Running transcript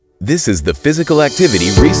This is the Physical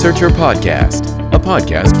Activity Researcher Podcast, a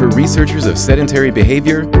podcast for researchers of sedentary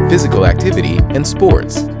behavior, physical activity, and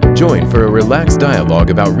sports. Join for a relaxed dialogue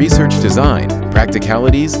about research design,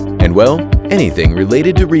 practicalities, and, well, anything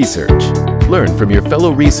related to research. Learn from your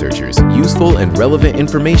fellow researchers useful and relevant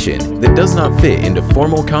information that does not fit into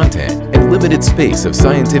formal content and limited space of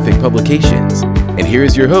scientific publications. And here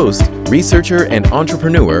is your host, researcher and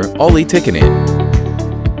entrepreneur, Olli Tikkanen.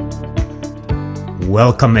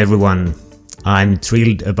 Welcome everyone. I'm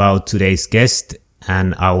thrilled about today's guest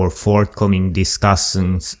and our forthcoming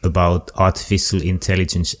discussions about artificial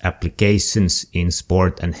intelligence applications in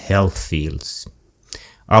sport and health fields.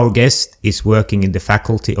 Our guest is working in the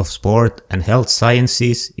Faculty of Sport and Health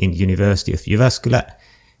Sciences in University of Jyväskylä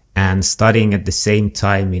and studying at the same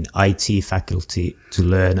time in IT faculty to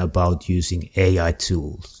learn about using AI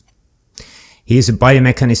tools. He is a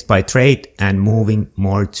biomechanist by trade and moving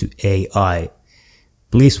more to AI.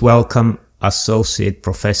 Please welcome Associate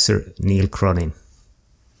Professor Neil Cronin.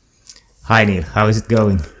 Hi Neil, how is it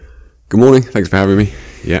going? Good morning, thanks for having me.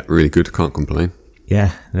 Yeah, really good, can't complain.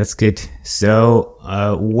 Yeah, that's good. So,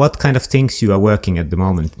 what kind of things you are working at the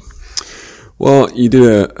moment? Well, you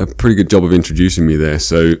did a pretty good job of introducing me there.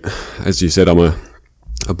 So, as you said, I'm a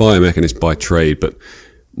biomechanist by trade, but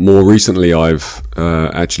more recently I've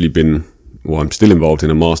actually been, I'm still involved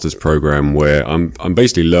in a master's program where I'm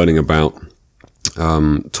basically learning about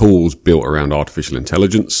tools built around artificial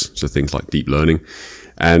intelligence, so things like deep learning,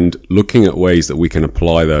 and looking at ways that we can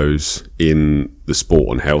apply those in the sport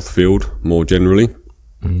and health field more generally.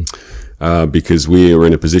 Because we are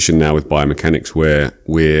in a position now with biomechanics where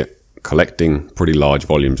we're collecting pretty large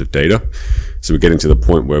volumes of data. So we're getting to the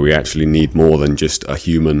point where we actually need more than just a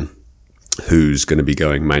human who's going to be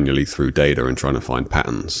going manually through data and trying to find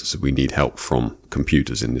patterns. So we need help from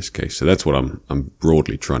computers in this case. So that's what I'm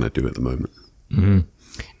broadly trying to do at the moment. Mm-hmm.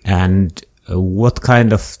 And what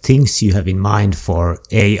kind of things you have in mind for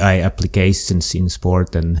AI applications in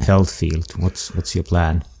sport and health field? What's your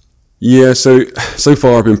plan? Yeah, so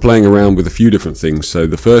far I've been playing around with a few different things. So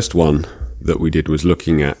the first one that we did was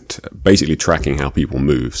looking at basically tracking how people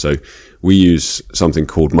move. So we use something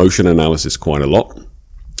called motion analysis quite a lot,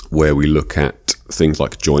 where we look at things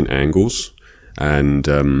like joint angles, and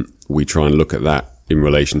we try and look at that in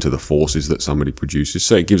relation to the forces that somebody produces.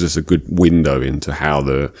 So it gives us a good window into how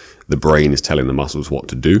the brain is telling the muscles what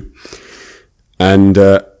to do. And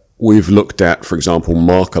we've looked at, for example,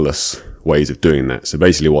 markerless ways of doing that. So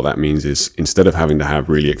basically what that means is instead of having to have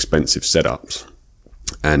really expensive setups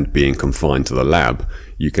and being confined to the lab,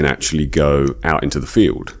 you can actually go out into the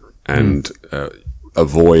field and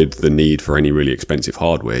avoid the need for any really expensive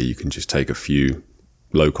hardware. You can just take a few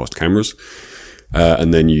low-cost cameras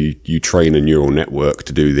and then you train a neural network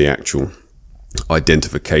to do the actual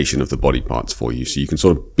identification of the body parts for you. So you can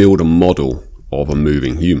sort of build a model of a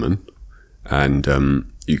moving human, and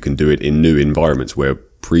you can do it in new environments where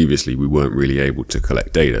previously we weren't really able to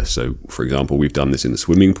collect data. So, for example, we've done this in the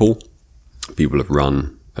swimming pool. People have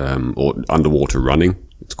run, or underwater running,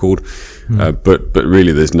 it's called. But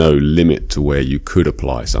really there's no limit to where you could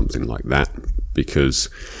apply something like that, because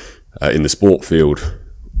in the sport field,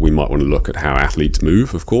 we might want to look at how athletes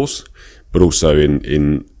move, of course, but also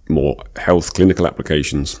in more health clinical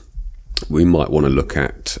applications, we might want to look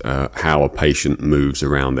at how a patient moves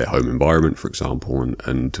around their home environment, for example,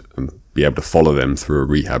 and be able to follow them through a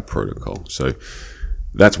rehab protocol. So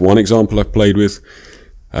that's one example I've played with.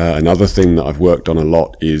 Another thing that I've worked on a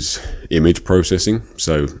lot is image processing.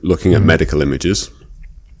 So looking at medical images.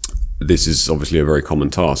 This is obviously a very common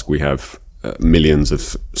task. We have millions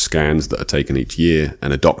of scans that are taken each year,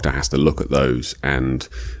 and a doctor has to look at those and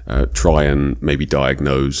try and maybe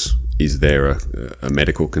diagnose, is there a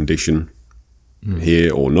medical condition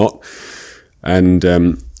here or not? And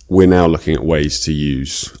we're now looking at ways to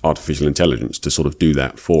use artificial intelligence to sort of do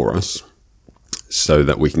that for us, so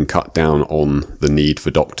that we can cut down on the need for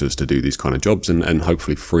doctors to do these kind of jobs and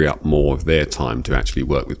hopefully free up more of their time to actually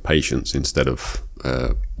work with patients instead of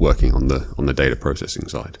working on the data processing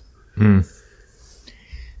side.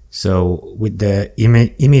 So with the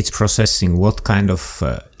image processing, what kind of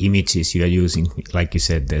images you are using? Like you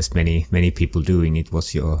said, there's many people doing it.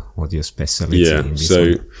 What's your specialty? In this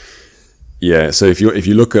one? So if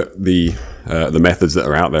you look at the methods that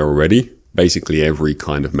are out there already, basically every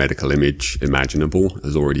kind of medical image imaginable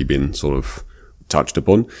has already been sort of touched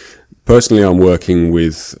upon. Personally, I'm working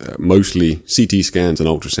with mostly CT scans and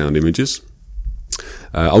ultrasound images.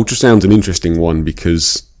 Ultrasound's an interesting one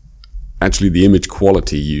because actually the image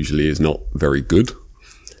quality usually is not very good.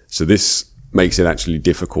 So this makes it actually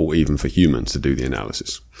difficult even for humans to do the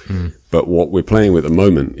analysis. But what we're playing with at the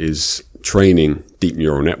moment is training deep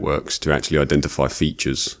neural networks to actually identify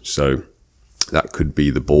features. So that could be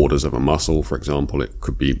the borders of a muscle, for example. It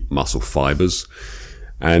could be muscle fibers.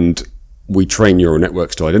 And we train neural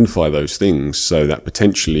networks to identify those things so that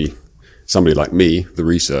potentially somebody like me, the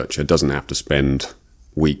researcher, doesn't have to spend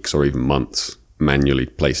weeks or even months manually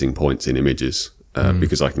placing points in images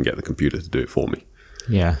because I can get the computer to do it for me.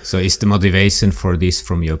 Yeah. So is the motivation for this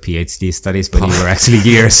from your PhD studies when you were actually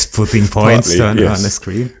years putting points on the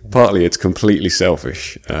screen? Partly it's completely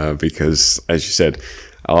selfish because, as you said,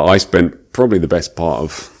 I spent probably the best part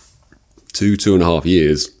of 2.5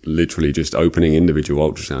 years literally just opening individual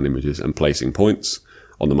ultrasound images and placing points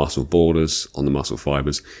on the muscle borders, on the muscle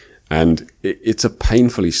fibers. And it's a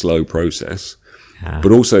painfully slow process,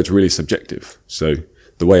 but also it's really subjective. So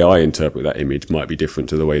the way I interpret that image might be different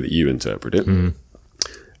to the way that you interpret it.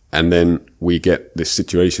 And then we get this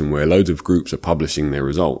situation where loads of groups are publishing their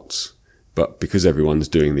results, but because everyone's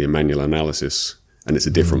doing the manual analysis and it's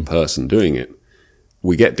a different person doing it,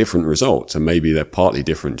 we get different results, and maybe they're partly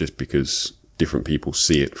different just because different people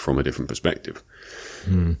see it from a different perspective.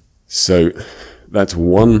 So that's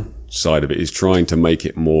one side of it, is trying to make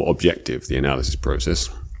it more objective, the analysis process.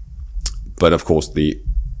 But of course, the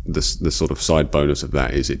sort of side bonus of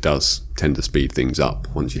that is it does tend to speed things up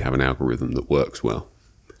once you have an algorithm that works well.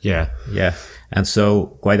 Yeah. And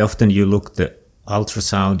so quite often you look the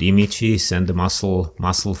ultrasound images and the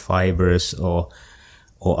muscle fibers or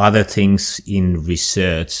other things in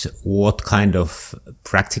research. What kind of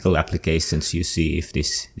practical applications you see if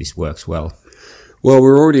this works well? Well,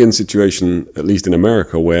 we're already in a situation, at least in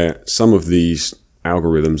America, where some of these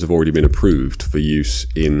algorithms have already been approved for use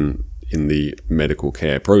in the medical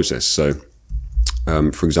care process. So,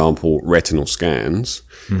 for example, retinal scans,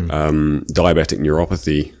 diabetic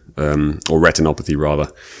neuropathy, or retinopathy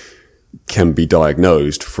rather, can be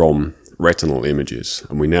diagnosed from retinal images.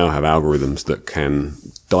 And we now have algorithms that can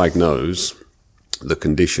diagnose the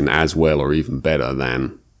condition as well or even better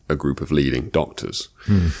than a group of leading doctors.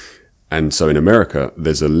 And so in America,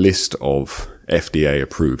 there's a list of FDA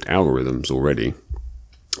approved algorithms already,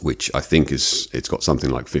 which I think it's got something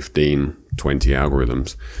like 15, 20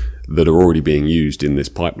 algorithms that are already being used in this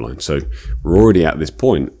pipeline. So we're already at this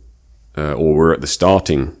point, or we're at the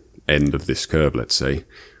starting end of this curve, let's say,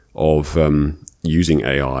 of using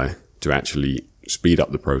AI to actually speed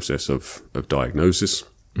up the process of diagnosis.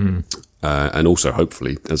 And also,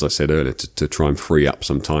 hopefully, as I said earlier, to try and free up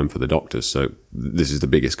some time for the doctors. So this is the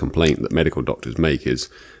biggest complaint that medical doctors make, is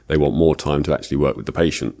they want more time to actually work with the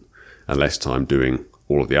patient and less time doing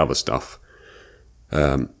all of the other stuff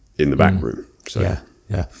in the back room. So.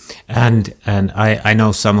 Yeah. And I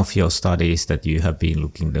know some of your studies that you have been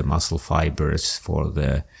looking the muscle fibers for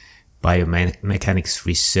the biomechanics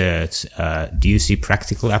research. Do you see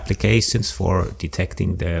practical applications for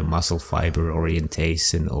detecting the muscle fiber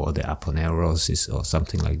orientation or the aponeurosis or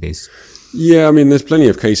something like this? Yeah, I mean, there's plenty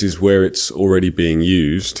of cases where it's already being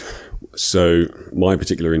used. So my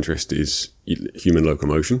particular interest is human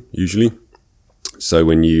locomotion, usually. So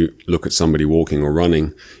when you look at somebody walking or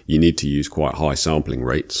running, you need to use quite high sampling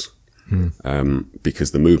rates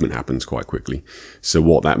because the movement happens quite quickly. So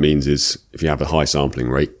what that means is if you have a high sampling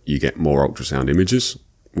rate, you get more ultrasound images,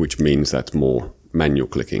 which means that's more manual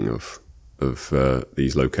clicking of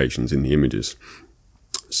these locations in the images.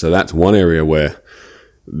 So that's one area where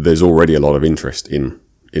there's already a lot of interest in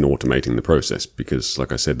automating the process because,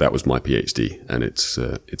 like I said, that was my PhD, and it's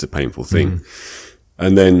a painful thing.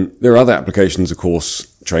 And then there are other applications, of course.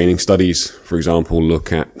 Training studies, for example,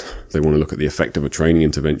 they want to look at the effect of a training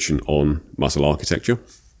intervention on muscle architecture.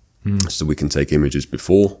 So we can take images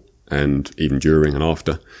before and even during and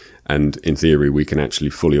after. And in theory, we can actually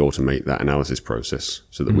fully automate that analysis process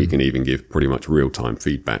so that we can even give pretty much real-time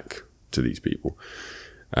feedback to these people.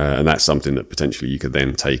 And that's something that potentially you could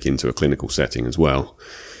then take into a clinical setting as well.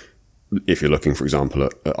 If you're looking, for example,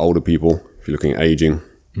 at older people, if you're looking at aging,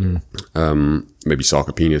 maybe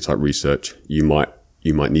sarcopenia type research, you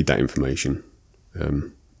might need that information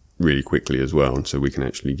really quickly as well, and so we can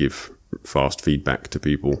actually give fast feedback to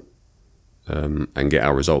people and get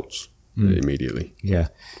our results immediately. Yeah,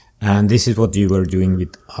 and this is what you were doing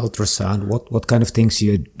with ultrasound. What kind of things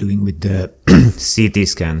you're doing with the CT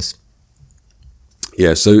scans?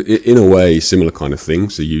 Yeah, so in a way, similar kind of thing.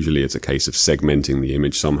 So usually it's a case of segmenting the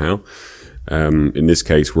image somehow. In this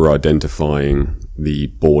case, we're identifying the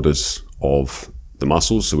borders of the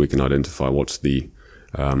muscles, so we can identify what's the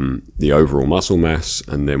overall muscle mass,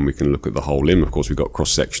 and then we can look at the whole limb. Of course, we've got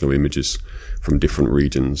cross-sectional images from different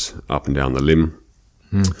regions up and down the limb,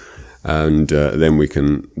 and then we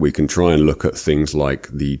can try and look at things like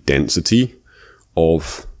the density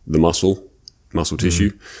of the muscle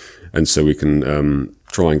tissue, And so we can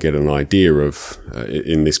try and get an idea of,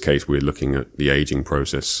 in this case, we're looking at the aging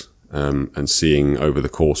process and seeing over the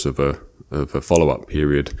course of a follow-up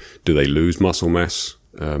period, do they lose muscle mass?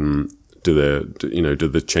 Do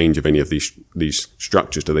the change of any of these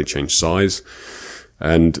structures, do they change size?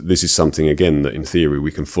 And this is something, again, that in theory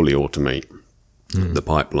we can fully automate the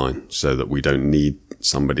pipeline so that we don't need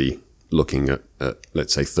somebody looking at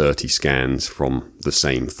let's say 30 scans from the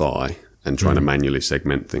same thigh and trying to manually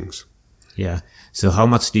segment things. Yeah. So how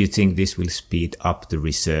much do you think this will speed up the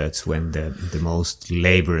research when the most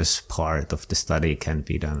laborious part of the study can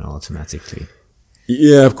be done automatically?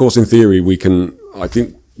 Yeah, of course, in theory, I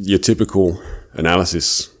think your typical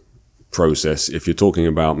analysis process, if you're talking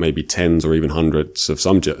about maybe tens or even hundreds of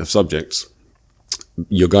subjects,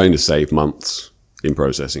 you're going to save months in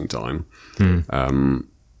processing time. In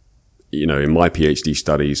my PhD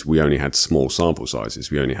studies, we only had small sample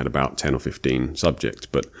sizes. We only had about 10 or 15 subjects,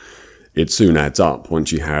 but it soon adds up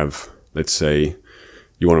once you have, let's say,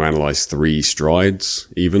 you want to analyze 3 strides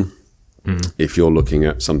even. If you're looking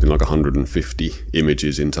at something like 150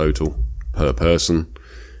 images in total per person,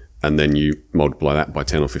 and then you multiply that by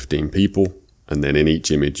 10 or 15 people, and then in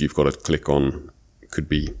each image you've got to click on, could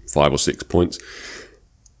be 5 or 6 points.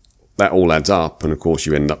 That all adds up, and of course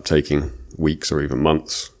you end up taking weeks or even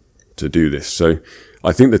months to do this. So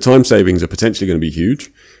I think the time savings are potentially going to be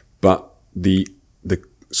huge, but the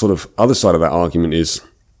sort of other side of that argument is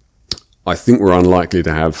I think we're unlikely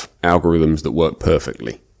to have algorithms that work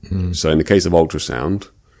perfectly. So in the case of ultrasound,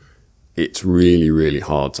 it's really, really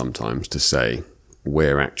hard sometimes to say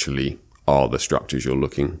where actually are the structures you're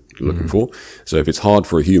looking for. So if it's hard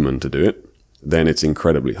for a human to do it, then it's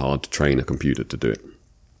incredibly hard to train a computer to do it.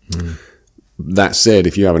 That said,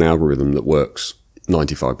 if you have an algorithm that works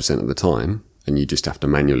 95% of the time and you just have to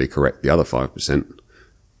manually correct the other 5%,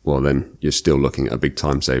 well, then you're still looking at a big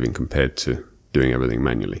time saving compared to doing everything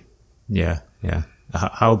manually. Yeah.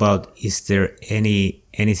 How about, is there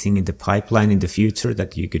anything in the pipeline in the future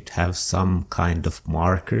that you could have some kind of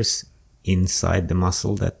markers inside the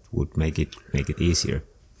muscle that would make it easier?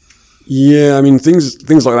 Yeah, I mean, things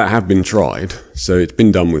like that have been tried. So it's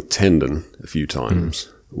been done with tendon a few times,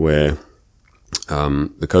 where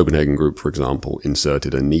the Copenhagen group, for example,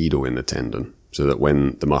 inserted a needle in the tendon so that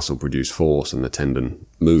when the muscle produced force and the tendon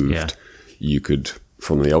moved, you could,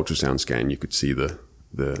 from the ultrasound scan, you could see the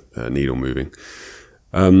needle moving.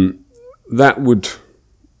 That would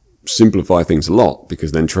simplify things a lot,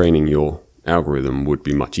 because then training your algorithm would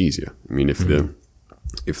be much easier. I mean, if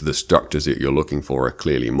the structures that you're looking for are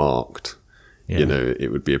clearly marked,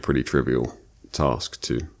 it would be a pretty trivial task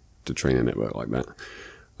to train a network like that.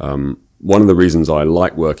 One of the reasons I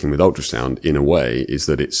like working with ultrasound in a way is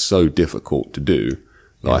that it's so difficult to do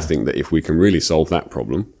that I think that if we can really solve that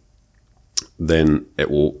problem, then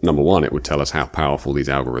it will, number one, it would tell us how powerful these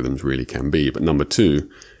algorithms really can be. But number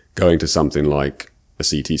two, going to something like a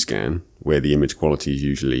CT scan, where the image quality is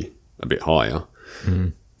usually a bit higher,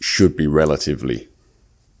 should be relatively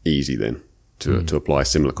easy then to apply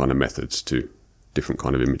similar kind of methods to different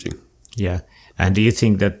kind of imaging. Yeah. And do you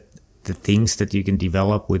think that the things that you can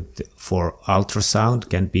develop for ultrasound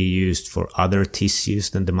can be used for other tissues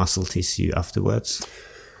than the muscle tissue afterwards?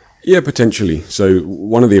 Yeah, potentially. So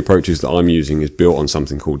one of the approaches that I'm using is built on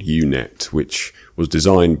something called UNet, which was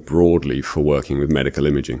designed broadly for working with medical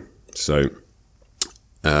imaging. So,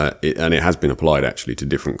 it has been applied actually to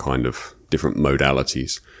different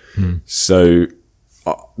modalities. So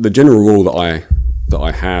the general rule that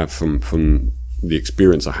I have from the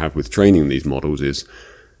experience I have with training these models is,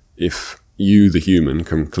 if you, the human,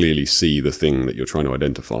 can clearly see the thing that you're trying to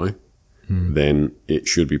identify, then it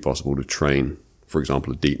should be possible to train, for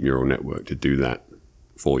example, a deep neural network to do that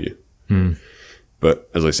for you. But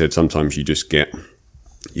as I said, sometimes you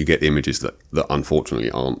get images that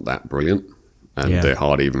unfortunately aren't that brilliant, and they're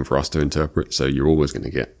hard even for us to interpret. So you're always going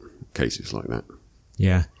to get cases like that.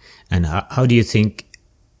 Yeah. And how do you think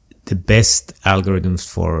the best algorithms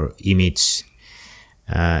for image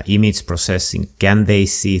processing, can they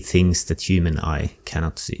see things that human eye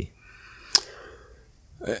cannot see?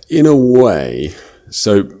 In a way.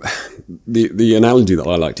 So the analogy that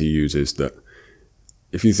I like to use is that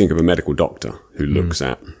if you think of a medical doctor who looks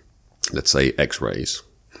at, let's say, x-rays,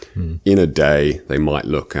 in a day they might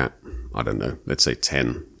look at, I don't know, let's say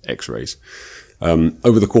 10 x-rays.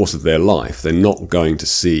 Over the course of their life, they're not going to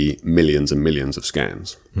see millions and millions of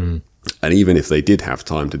scans. And even if they did have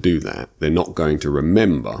time to do that, they're not going to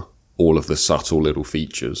remember all of the subtle little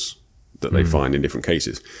features that they find in different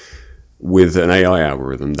cases. With an AI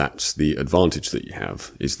algorithm, that's the advantage that you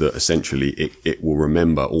have, is that essentially it will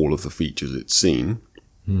remember all of the features it's seen.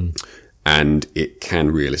 and it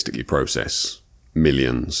can realistically process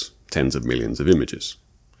millions, tens of millions of images.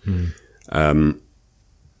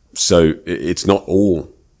 So it's not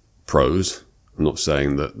all pros. I'm not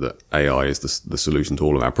saying that AI is the solution to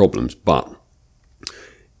all of our problems, but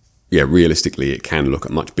yeah, realistically, it can look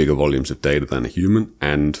at much bigger volumes of data than a human,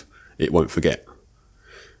 and it won't forget.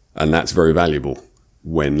 And that's very valuable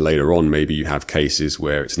when later on maybe you have cases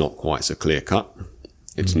where it's not quite so clear cut.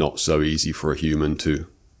 It's not so easy for a human to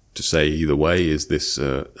say either way, is this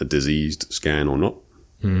a diseased scan or not?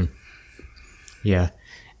 Yeah.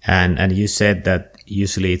 And you said that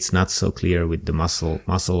usually it's not so clear with the muscle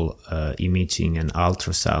imaging and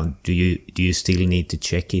ultrasound. Do you still need to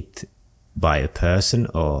check it by a person,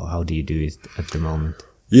 or how do you do it at the moment?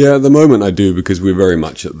 Yeah, at the moment I do, because we're very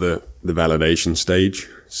much at the validation stage.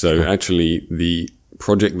 So actually the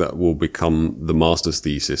project that will become the master's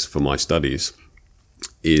thesis for my studies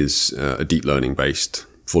is a deep learning based,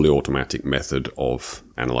 fully automatic method of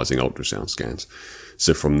analyzing ultrasound scans.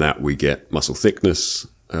 So from that we get muscle thickness,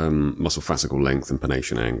 muscle fascicle length, and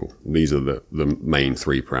pronation angle. These are the main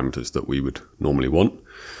three parameters that we would normally want.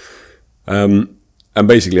 And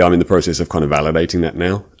basically I'm in the process of kind of validating that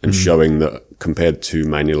now and showing that compared to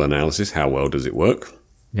manual analysis, how well does it work?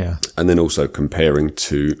 Yeah. And then also comparing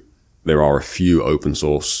to, there are a few open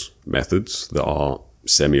source methods that are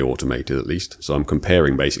semi-automated at least. So I'm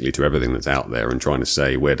comparing basically to everything that's out there and trying to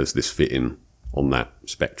say, where does this fit in on that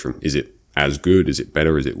spectrum? Is it as good? Is it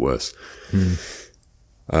better? Is it worse?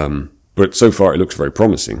 But so far it looks very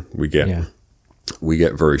promising. We get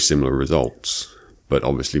very similar results, but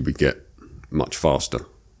obviously we get much faster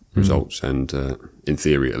results. And in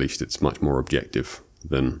theory, at least, it's much more objective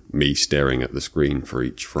than me staring at the screen for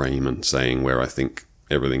each frame and saying where I think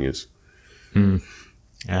everything is.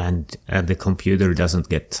 And the computer doesn't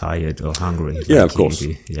get tired or hungry. Yeah, of course.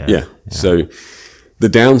 Yeah. So the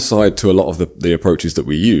downside to a lot of the approaches that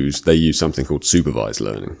we use, they use something called supervised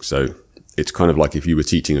learning. So it's kind of like if you were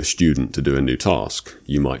teaching a student to do a new task,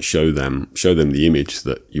 you might show them the image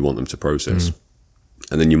that you want them to process.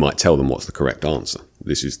 And then you might tell them what's the correct answer.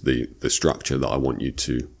 This is the structure that I want you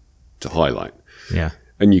to highlight. Yeah.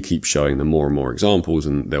 And you keep showing them more and more examples,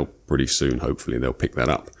 and they'll pretty soon, hopefully, they'll pick that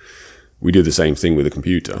up. We do the same thing with a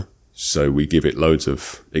computer. So we give it loads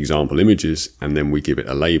of example images, and then we give it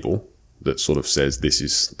a label that sort of says this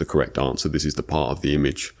is the correct answer. This is the part of the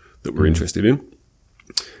image that we're interested in.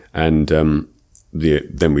 And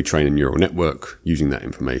then we train a neural network using that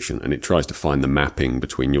information, and it tries to find the mapping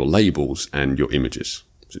between your labels and your images.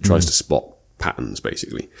 So it tries to spot patterns,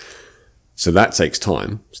 basically. So that takes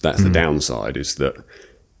time. So that's the downside, is that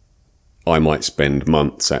I might spend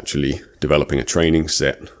months actually developing a training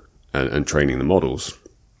set and training the models.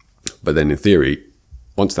 But then in theory,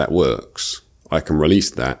 once that works, I can release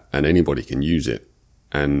that and anybody can use it,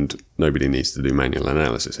 and nobody needs to do manual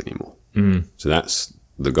analysis anymore. So that's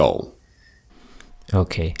the goal.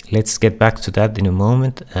 Okay, let's get back to that in a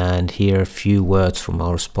moment and hear a few words from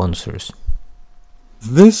our sponsors.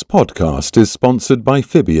 This podcast is sponsored by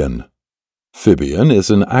Fibion. Fibion is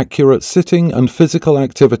an accurate sitting and physical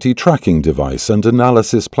activity tracking device and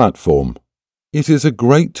analysis platform. It is a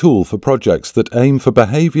great tool for projects that aim for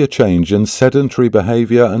behavior change in sedentary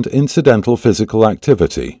behavior and incidental physical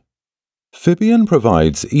activity. Fibion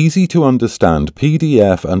provides easy-to-understand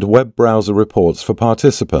PDF and web browser reports for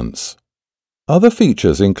participants. Other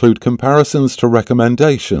features include comparisons to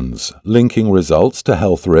recommendations, linking results to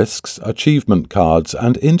health risks, achievement cards,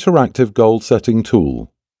 and interactive goal-setting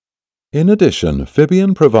tool. In addition,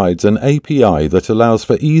 Fibion provides an API that allows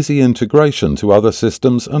for easy integration to other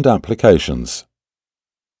systems and applications.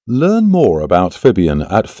 Learn more about Fibion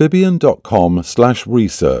at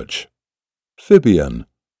fibion.com/research. Fibion,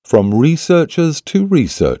 from researchers to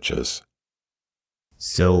researchers.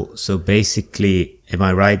 So basically, am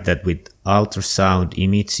I right that with ultrasound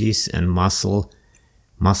images and muscle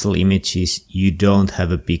images, you don't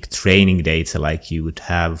have a big training data like you would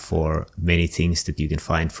have for many things that you can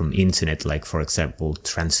find from internet, like for example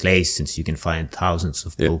translations? You can find thousands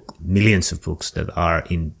of millions of books that are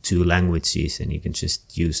in 2 languages, and you can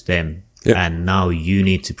just use them. And now you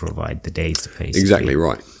need to provide the data, basically. Exactly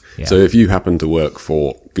right. So if you happen to work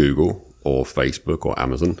for Google or Facebook or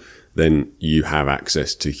Amazon, then you have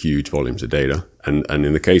access to huge volumes of data. And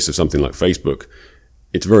in the case of something like Facebook,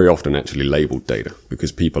 it's very often actually labeled data,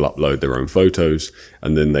 because people upload their own photos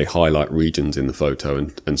and then they highlight regions in the photo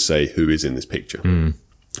and say who is in this picture.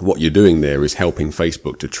 What you're doing there is helping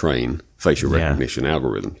Facebook to train facial recognition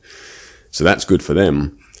algorithms. So that's good for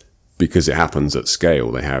them because it happens at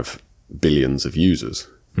scale. They have billions of users.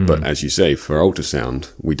 But as you say, for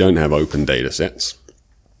ultrasound, we don't have open data sets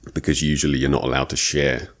because usually you're not allowed to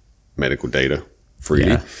share medical data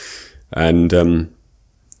freely. Yeah.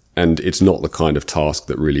 And it's not the kind of task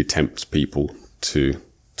that really tempts people to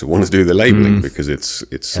want to do the labeling because it's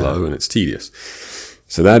slow and it's tedious.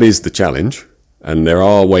 So that is the challenge. And there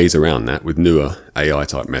are ways around that. With newer AI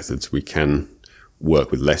type methods, we can work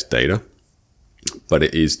with less data, but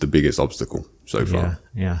it is the biggest obstacle so far.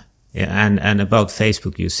 Yeah. And about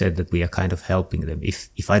Facebook, you said that we are kind of helping them.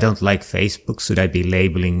 If I don't like Facebook, should I be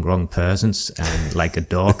labeling wrong persons and like a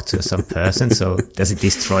dog to some person? So does it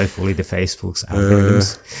destroy fully the Facebook's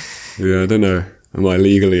algorithms? Yeah, I don't know. Am I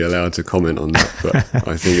legally allowed to comment on that? But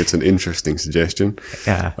I think it's an interesting suggestion.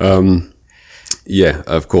 Yeah. Yeah,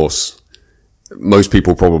 of course. Most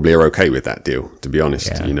people probably are okay with that deal, to be honest.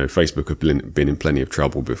 Yeah. You know, Facebook have been in plenty of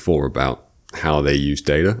trouble before about how they use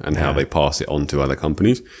data and how they pass it on to other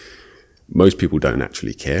companies. Most people don't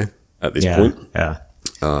actually care at this point. Yeah.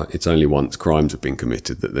 It's only once crimes have been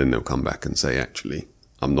committed that then they'll come back and say, actually,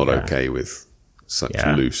 I'm not okay with such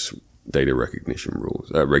loose data recognition rules,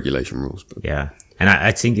 regulation rules. But. Yeah. And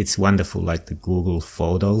I think it's wonderful, like the Google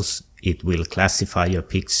Photos, it will classify your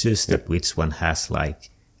pictures, that which one has like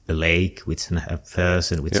a lake, which one have a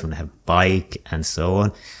person, which one have bike, and so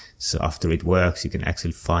on. So after it works, you can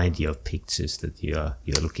actually find your pictures that you're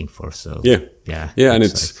looking for. So yeah, and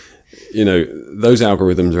it's you know, those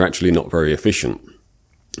algorithms are actually not very efficient.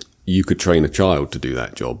 You could train a child to do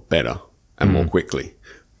that job better and more quickly,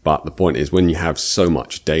 but the point is, when you have so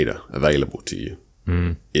much data available to you,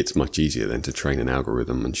 it's much easier than to train an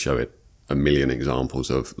algorithm and show it a million examples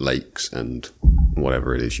of lakes and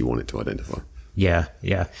whatever it is you want it to identify. Yeah.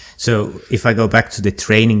 So if I go back to the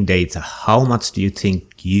training data, how much do you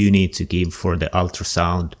think you need to give for the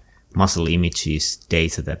ultrasound muscle images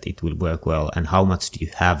data that it will work well? And how much do you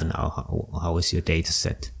have now? How is your data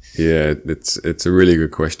set? Yeah, it's a really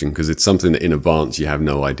good question, because it's something that in advance you have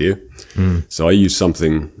no idea. So I use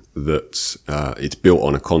something that it's built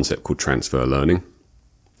on a concept called transfer learning.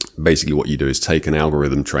 Basically what you do is take an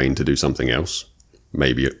algorithm trained to do something else,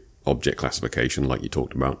 maybe object classification like you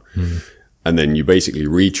talked about. And then you basically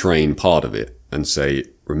retrain part of it and say,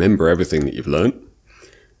 remember everything that you've learned.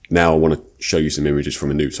 Now I want to show you some images from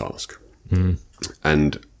a new task.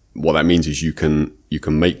 And what that means is you can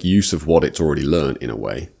make use of what it's already learned in a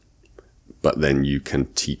way, but then you can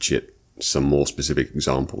teach it some more specific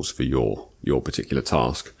examples for your particular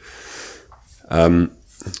task.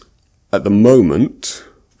 At the moment,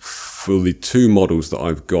 for the two models that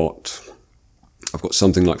I've got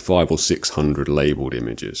something like 500 or 600 labeled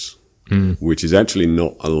images. Which is actually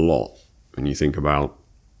not a lot when you think about,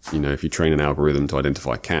 you know, if you train an algorithm to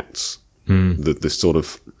identify cats, the sort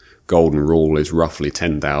of golden rule is roughly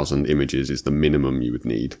 10,000 images is the minimum you would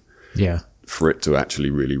need for it to actually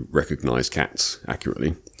really recognize cats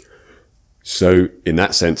accurately. So in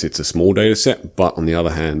that sense, it's a small data set. But on the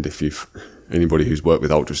other hand, anybody who's worked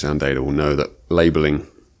with ultrasound data will know that labeling,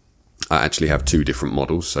 I actually have two different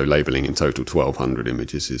models. So labeling in total 1,200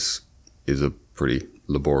 images is a pretty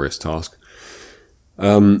laborious task.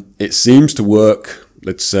 It seems to work,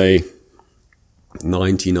 let's say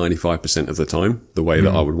 95% of the time, the way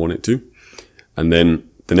that I would want it to. And then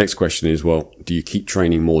the next question is, well, do you keep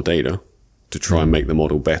training more data to try and make the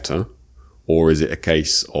model better? Or is it a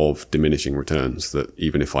case of diminishing returns, that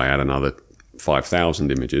even if I add another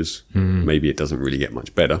 5,000 images, maybe it doesn't really get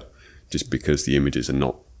much better just because the images are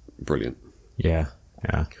not brilliant. Yeah.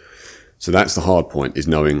 So that's the hard point, is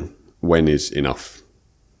knowing when is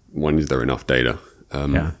there enough data.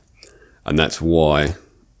 And that's why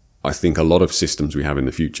I think a lot of systems we have in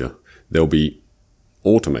the future, they'll be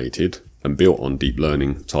automated and built on deep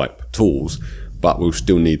learning type tools, but we'll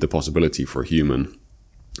still need the possibility for a human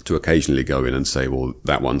to occasionally go in and say, well,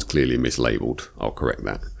 that one's clearly mislabeled, I'll correct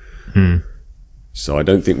that. So I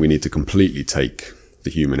don't think we need to completely take the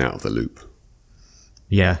human out of the loop.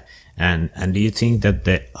 Yeah. And do you think that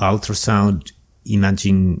the ultrasound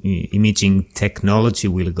imaging technology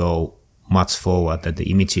will go much forward, that the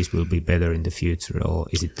images will be better in the future, or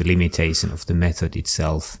is it the limitation of the method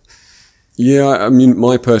itself? Yeah, I mean,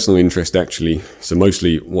 my personal interest actually, so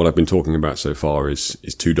mostly what I've been talking about so far is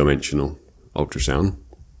two-dimensional ultrasound,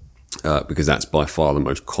 because that's by far the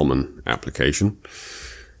most common application.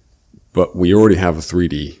 But we already have a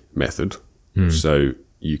 3D method, so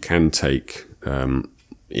you can take,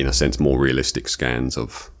 in a sense, more realistic scans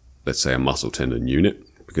of, let's say, a muscle tendon unit,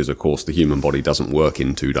 because of course the human body doesn't work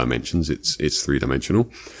in 2 dimensions, it's 3-dimensional.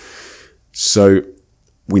 So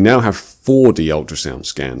we now have 4D ultrasound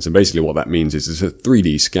scans, and basically what that means is it's a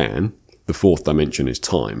 3D scan, the 4th dimension is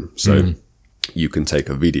time. So you can take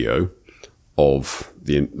a video of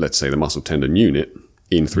let's say the muscle tendon unit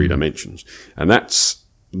in 3 dimensions, and that's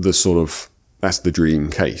the dream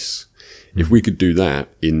case. If we could do that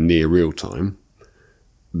in near real time,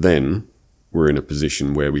 then we're in a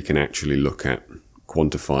position where we can actually look at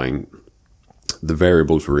quantifying the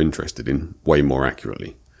variables we're interested in way more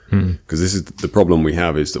accurately. Because this is the problem we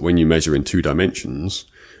have, is that when you measure in 2 dimensions,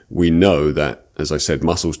 we know that, as I said,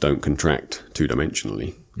 muscles don't contract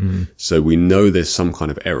 2-dimensionally. So we know there's some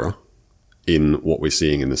kind of error in what we're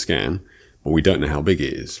seeing in the scan, but we don't know how big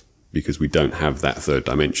it is because we don't have that 3rd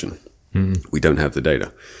dimension. We don't have the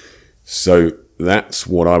data. So that's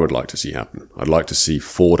what I would like to see happen. I'd like to see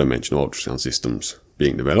 4-dimensional ultrasound systems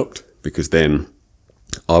being developed, because then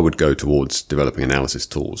I would go towards developing analysis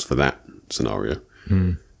tools for that scenario.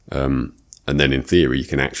 And then in theory, you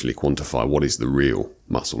can actually quantify what is the real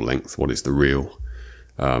muscle length, what is the real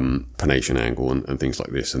pronation angle, and things like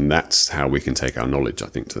this. And that's how we can take our knowledge, I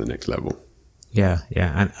think, to the next level. Yeah.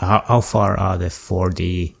 And how far are the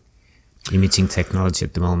 4D imaging technology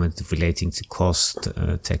at the moment relating to cost,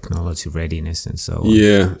 technology readiness, and so on?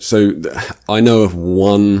 Yeah, so I know of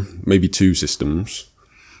 1, maybe 2 systems.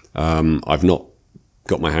 I've not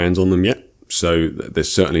got my hands on them yet, so they're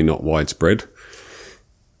certainly not widespread.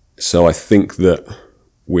 So I think that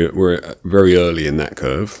we're very early in that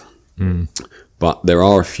curve. But there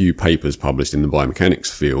are a few papers published in the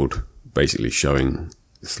biomechanics field basically showing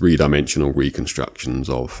 3-dimensional reconstructions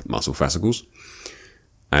of muscle fascicles.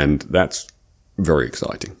 And that's very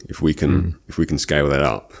exciting if we can scale that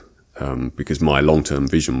up, because my long-term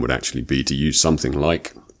vision would actually be to use something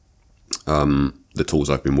like the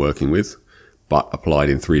tools I've been working with, but applied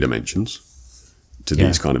in 3 dimensions to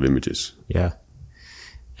these kind of images. Yeah.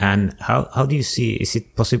 And how do you see, is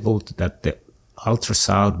it possible that the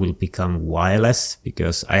ultrasound will become wireless?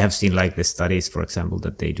 Because I have seen like the studies, for example,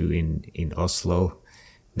 that they do in Oslo,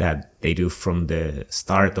 that they do from the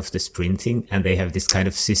start of the sprinting, and they have this kind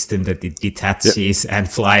of system that it detaches and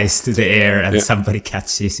flies to the air, and somebody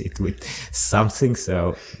catches it with something.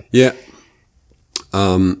 So it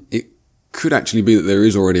could actually be that there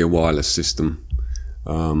is already a wireless system.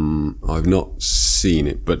 I've not seen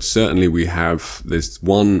it, but certainly there's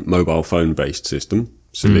one mobile phone based system.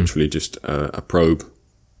 So literally just a probe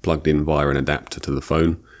plugged in via an adapter to the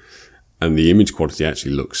phone, and the image quality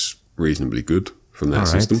actually looks reasonably good from that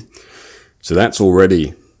system. So that's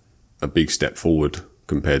already a big step forward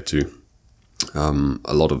compared to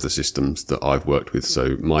a lot of the systems that I've worked with.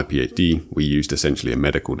 So my PhD, we used essentially a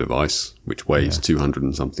medical device which weighs 200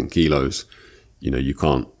 and something kilos. You know, you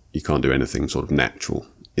can't do anything sort of natural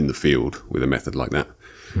in the field with a method like that.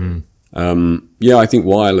 I think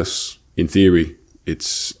wireless, in theory,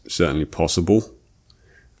 it's certainly possible.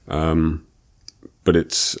 But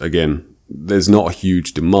it's, again, there's not a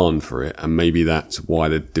huge demand for it, and maybe that's why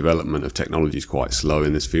the development of technology is quite slow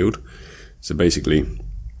in this field. So basically,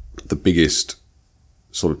 the biggest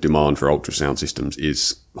sort of demand for ultrasound systems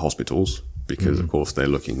is hospitals, because of course they're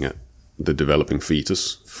looking at the developing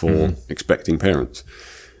fetus for expecting parents.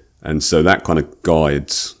 And so that kind of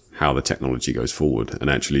guides how the technology goes forward. And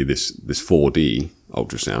actually this 4D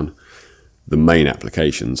ultrasound, the main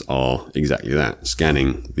applications are exactly that: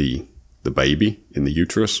 scanning the baby in the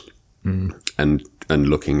uterus, and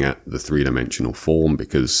looking at the 3-dimensional form,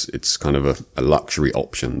 because it's kind of a luxury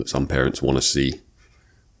option that some parents want to see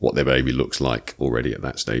what their baby looks like already at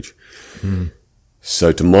that stage.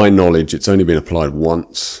 So to my knowledge, it's only been applied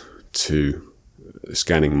once to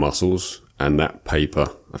scanning muscles, and that paper,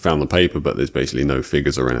 I found the paper, but there's basically no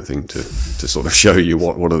figures or anything to sort of show you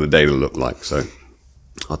what do the data look like. So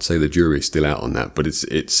I'd say the jury's still out on that, but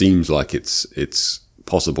it seems like it's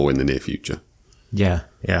possible in the near future. Yeah.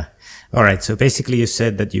 All right. So basically you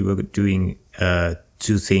said that you were doing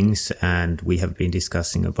 2 things, and we have been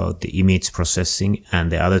discussing about the image processing,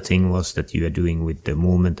 and the other thing was that you are doing with the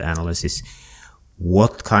movement analysis.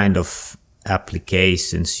 What kind of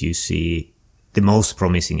applications you see, the most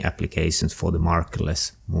promising applications for the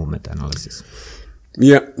markerless movement analysis?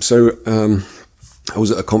 Yeah. So I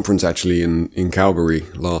was at a conference actually in Calgary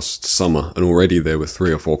last summer, and already there were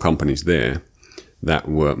 3 or 4 companies there that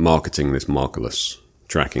were marketing this markerless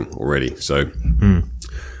tracking already. So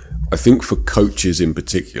I think for coaches in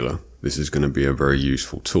particular, this is going to be a very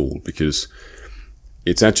useful tool, because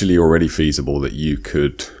it's actually already feasible that you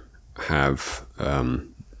could have,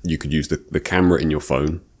 you could use the camera in your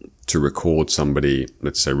phone to record somebody,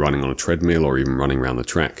 let's say running on a treadmill or even running around the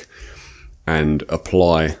track, and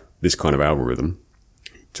apply this kind of algorithm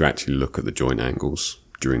to actually look at the joint angles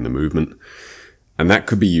during the movement. And that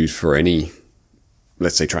could be used for any,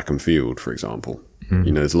 let's say, track and field, for example.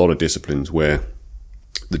 You know, there's a lot of disciplines where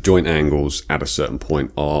the joint angles at a certain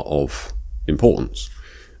point are of importance.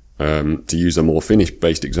 To use a more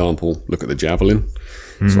Finnish-based example, look at the javelin.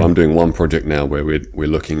 So I'm doing one project now where we're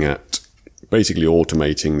looking at basically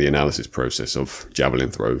automating the analysis process of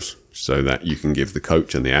javelin throws so that you can give the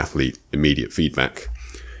coach and the athlete immediate feedback.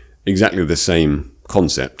 Exactly the same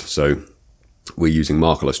concept. So we're using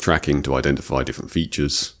markerless tracking to identify different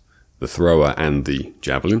features, the thrower and the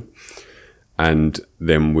javelin. And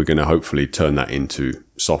then we're going to hopefully turn that into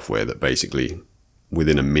software that basically,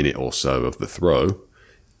 within a minute or so of the throw,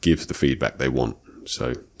 gives the feedback they want.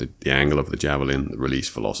 So the angle of the javelin, the release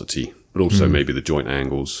velocity, but also maybe the joint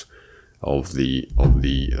angles of the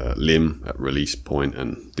limb at release point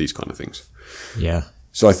and these kind of things. Yeah.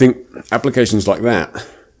 So I think applications like that,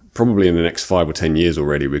 probably in the next 5 or 10 years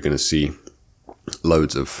already, we're going to see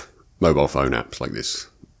loads of mobile phone apps like this,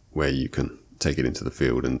 where you can take it into the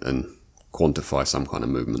field and quantify some kind of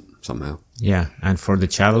movement somehow. Yeah, and for the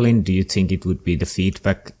javelin, do you think it would be the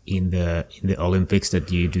feedback in the Olympics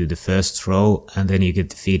that you do the first throw and then you get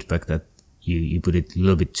the feedback that you put it a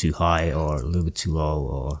little bit too high or a little bit too low?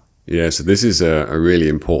 Or yeah, so this is a really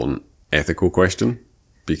important ethical question,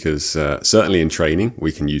 because certainly in training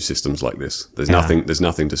we can use systems like this. There's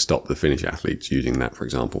nothing to stop the Finnish athletes using that, for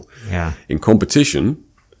example. Yeah. In competition,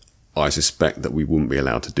 I suspect that we wouldn't be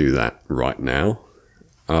allowed to do that right now.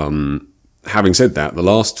 Having said that, the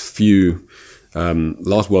last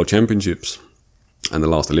World Championships and the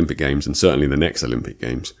last Olympic Games, and certainly the next Olympic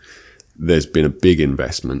Games, there's been a big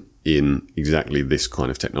investment in exactly this kind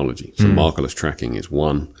of technology. So markerless tracking is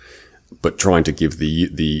one, but trying to give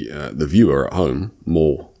the viewer at home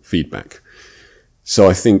more feedback. So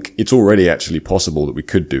I think it's already actually possible that we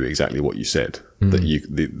could do exactly what you said, that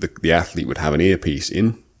the athlete would have an earpiece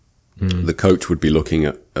in, the coach would be looking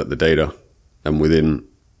at the data, and within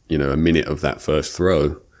a minute of that first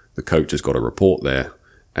throw, the coach has got a report there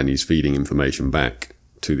and he's feeding information back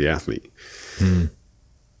to the athlete.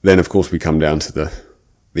 Then, of course, we come down to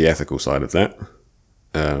the ethical side of that.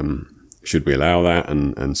 Should we allow that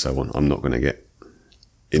and so on? I'm not going to get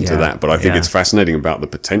into that, but I think it's fascinating about the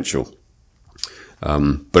potential.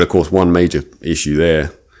 But, of course, one major issue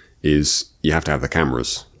there is you have to have the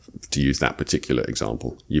cameras. To use that particular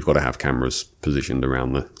example, you've got to have cameras positioned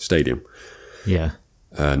around the stadium. Yeah.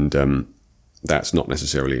 And that's not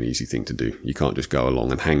necessarily an easy thing to do. You can't just go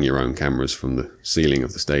along and hang your own cameras from the ceiling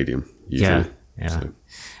of the stadium, usually. Yeah. So.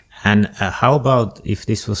 And how about if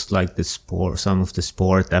this was like some of the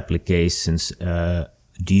sport applications?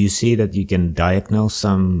 Do you see that you can diagnose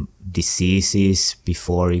some diseases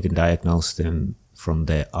before you can diagnose them from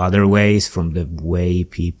the other ways, from the way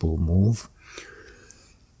people move?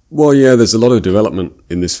 Well, yeah, there's a lot of development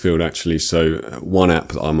in this field, actually. So one app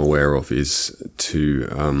that I'm aware of is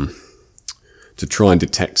to try and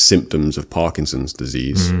detect symptoms of Parkinson's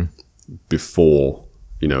disease before,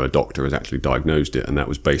 a doctor has actually diagnosed it. And that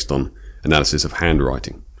was based on analysis of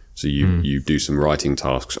handwriting. So you do some writing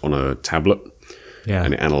tasks on a tablet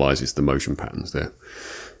and it analyzes the motion patterns there.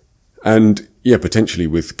 And yeah, potentially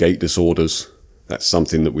with gait disorders, that's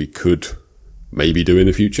something that we could maybe do in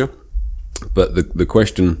the future. But the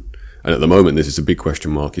question, and at the moment this is a big question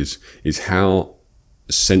mark, is how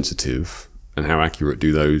sensitive and how accurate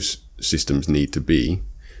do those systems need to be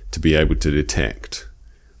able to detect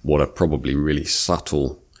what are probably really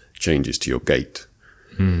subtle changes to your gait.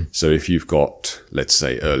 So if you've got, let's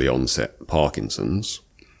say, early onset Parkinson's,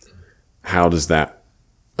 how does that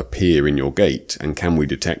appear in your gait, and can we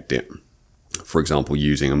detect it? For example,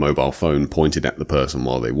 using a mobile phone pointed at the person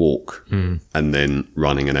while they walk and then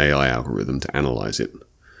running an AI algorithm to analyze it.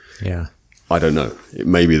 Yeah. I don't know. It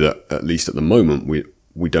may be that, at least at the moment,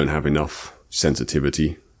 we don't have enough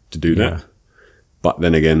sensitivity to do that. Yeah. But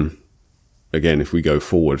then again, if we go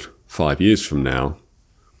forward 5 years from now,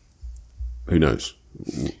 who knows?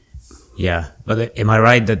 Yeah. But am I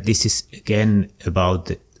right that this is again about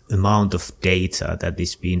the amount of data that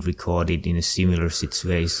is being recorded in a similar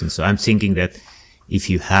situation? So I'm thinking that if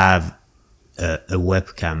you have a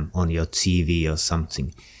webcam on your TV or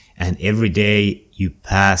something, and every day you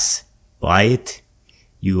pass by it,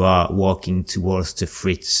 you are walking towards the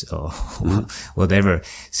fridge or whatever.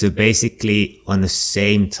 So basically on the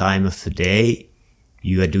same time of the day,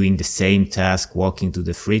 you are doing the same task, walking to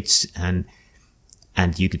the fridge, and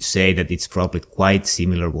you could say that it's probably quite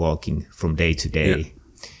similar walking from day to day. Yeah.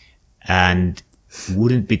 And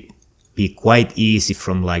wouldn't it be quite easy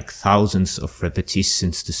from like thousands of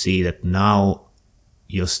repetitions to see that now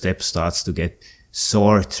your step starts to get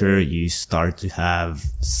shorter, you start to have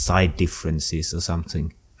side differences or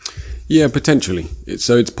something? Yeah, potentially.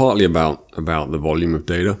 So it's partly about the volume of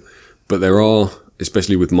data, but there are,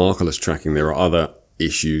 especially with markerless tracking, there are other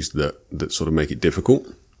issues that sort of make it difficult.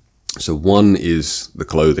 So one is the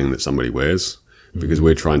clothing that somebody wears, because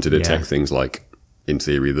we're trying to detect things like in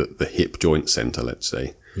theory, the hip joint center, let's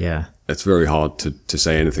say. Yeah. It's very hard to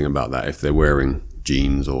say anything about that if they're wearing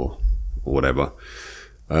jeans or whatever.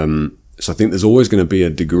 So I think there's always going to be a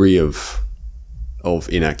degree of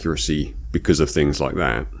inaccuracy because of things like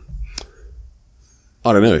that.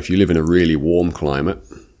 I don't know, if you live in a really warm climate,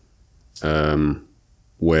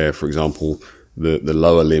 where, for example, the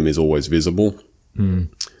lower limb is always visible,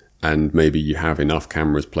 and maybe you have enough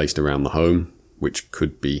cameras placed around the home, which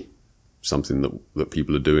could be something that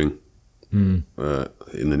people are doing in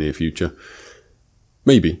the near future.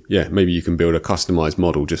 Maybe you can build a customized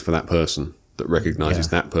model just for that person that recognizes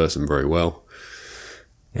that person very well.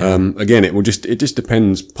 Again, it just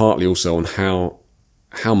depends partly also on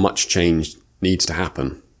how much change needs to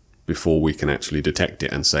happen before we can actually detect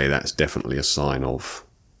it and say that's definitely a sign of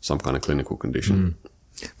some kind of clinical condition.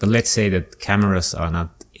 But let's say that cameras are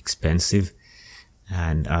not expensive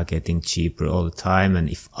and are getting cheaper all the time. And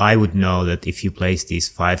if I would know that if you place these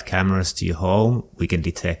 5 cameras to your home, we can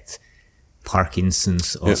detect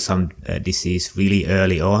Parkinson's or some disease really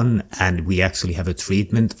early on, and we actually have a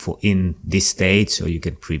treatment for in this stage, or you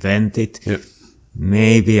can prevent it.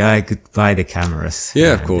 Maybe I could buy the cameras.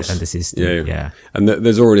 Of course. And the system. Yeah. And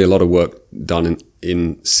there's already a lot of work done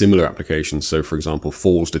in similar applications. So, for example,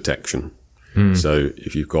 falls detection. So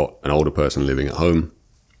if you've got an older person living at home,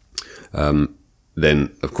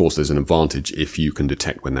 then of course there's an advantage if you can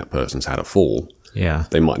detect when that person's had a fall. Yeah.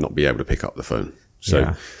 They might not be able to pick up the phone.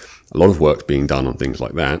 So a lot of work's being done on things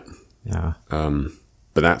like that. Yeah.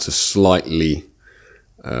 But that's a slightly,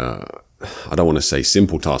 I don't want to say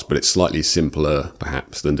simple task, but it's slightly simpler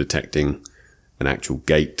perhaps than detecting an actual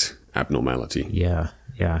gait abnormality. Yeah.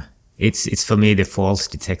 It's for me, the falls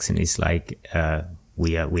detection is like,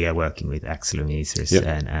 we are working with accelerometers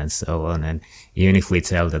and so on. And even if we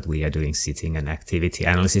tell that we are doing sitting and activity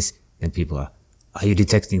analysis, then people are you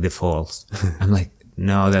detecting the falls? I'm like,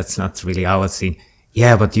 no, that's not really our thing.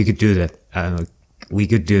 Yeah, but you could do that. We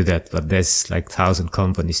could do that, but there's like 1,000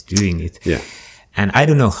 companies doing it. Yeah. And I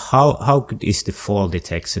don't know how good is the fall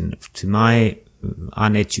detection. To my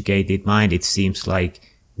uneducated mind, it seems like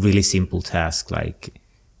really simple task. Like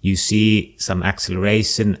you see some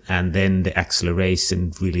acceleration, and then the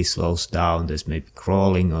acceleration really slows down. There's maybe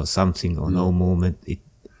crawling or something, or no movement.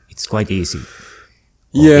 It's quite easy.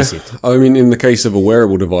 Or is it? I mean, in the case of a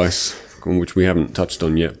wearable device, which we haven't touched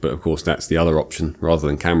on yet, but of course that's the other option. Rather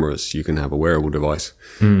than cameras, you can have a wearable device.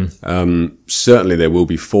 Certainly there will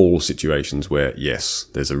be fall situations where, yes,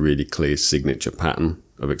 there's a really clear signature pattern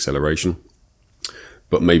of acceleration,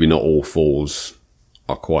 but maybe not all falls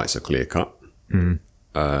are quite so clear cut,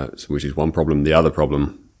 which is one problem. The other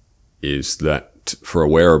problem is that for a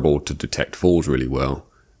wearable to detect falls really well,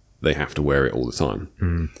 they have to wear it all the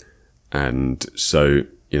time. And so,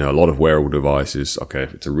 you know, a lot of wearable devices, okay,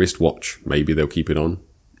 if it's a wristwatch, maybe they'll keep it on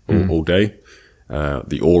all day.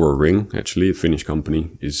 The Oura Ring, actually, a Finnish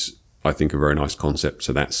company, is, I think, a very nice concept.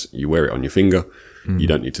 So that's, you wear it on your finger, you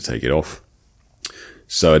don't need to take it off.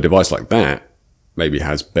 So a device like that maybe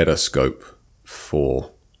has better scope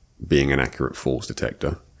for being an accurate falls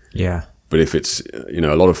detector. Yeah. But if it's, you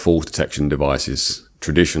know, a lot of falls detection devices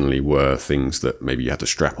traditionally were things that maybe you had to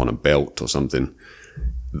strap on a belt or something.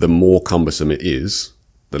 The more cumbersome it is,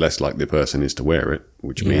 the less likely the person is to wear it,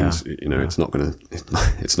 which means, you know, it's not going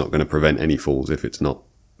to prevent any falls if it's not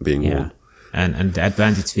being worn. And the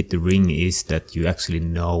advantage with the ring is that you actually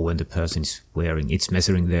know when the person is wearing. It's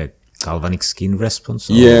measuring the galvanic skin response.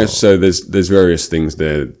 So there's various things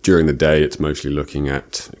there. During the day, it's mostly looking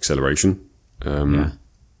at acceleration. And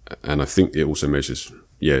I think it also measures,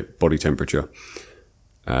 body temperature.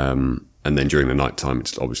 And then during the nighttime,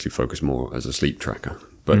 it's obviously focused more as a sleep tracker.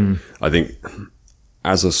 But I think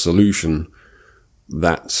as a solution,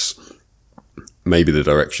 that's maybe the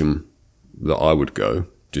direction that I would go,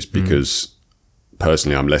 just because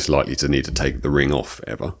personally I'm less likely to need to take the ring off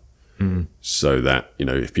ever. So that, you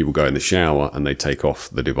know, if people go in the shower and they take off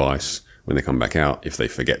the device when they come back out, if they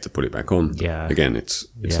forget to put it back on, again, it's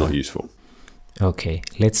not useful. Okay,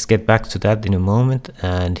 let's get back to that in a moment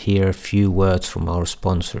and hear a few words from our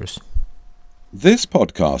sponsors. This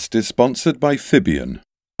podcast is sponsored by Fibion,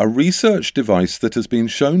 a research device that has been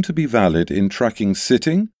shown to be valid in tracking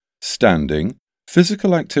sitting, standing,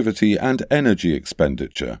 physical activity and energy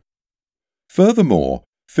expenditure. Furthermore,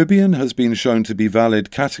 Fibion has been shown to be valid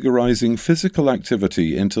categorizing physical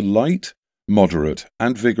activity into light, moderate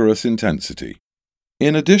and vigorous intensity.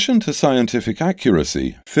 In addition to scientific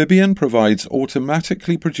accuracy, Fibion provides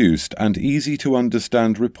automatically produced and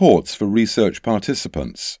easy-to-understand reports for research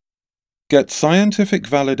participants. Get scientific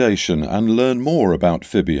validation and learn more about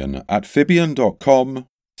Fibion at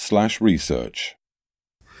fibion.com/research.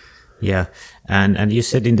 Yeah, and you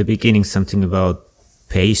said in the beginning something about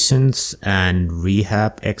patients and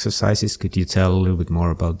rehab exercises. Could you tell a little bit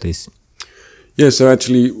more about this? Yeah, so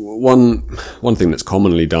actually one thing that's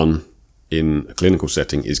commonly done in a clinical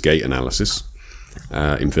setting is gait analysis.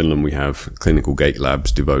 In Finland, we have clinical gait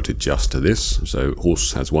labs devoted just to this. So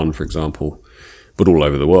HUS has one, for example, but all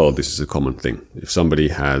over the world, this is a common thing. If somebody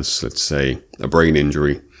has, let's say, a brain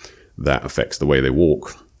injury that affects the way they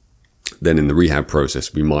walk, then in the rehab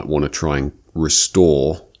process, we might want to try and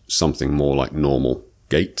restore something more like normal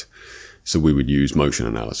gait. So we would use motion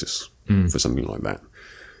analysis for something like that.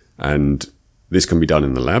 And this can be done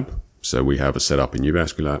in the lab. So we have a setup in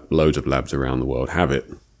Jyväskylä. Loads of labs around the world have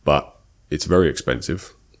it, but it's very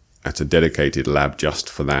expensive. At a dedicated lab just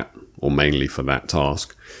for that, or mainly for that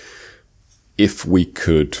task. If we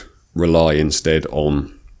could rely instead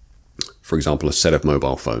on, for example, a set of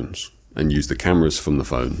mobile phones and use the cameras from the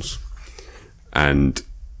phones and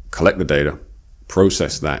collect the data,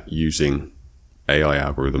 process that using AI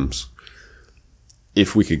algorithms,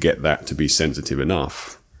 if we could get that to be sensitive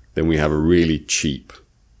enough, then we have a really cheap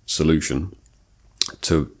solution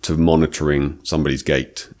to monitoring somebody's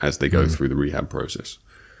gait as they go through the rehab process.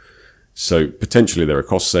 So potentially there are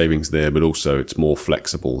cost savings there, but also it's more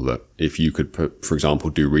flexible that if you could, for example,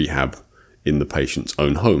 do rehab in the patient's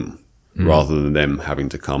own home, rather than them having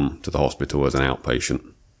to come to the hospital as an outpatient,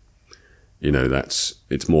 you know,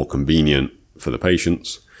 it's more convenient for the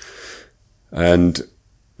patients. And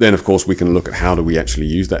then, of course, we can look at how do we actually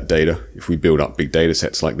use that data. If we build up big data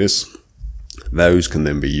sets like this, those can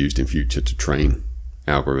then be used in future to train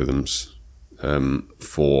algorithms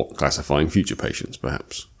for classifying future patients,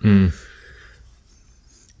 perhaps.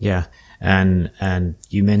 Yeah, and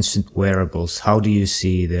you mentioned wearables. How do you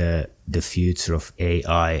see the future of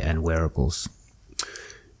AI and wearables?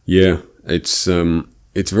 Yeah, it's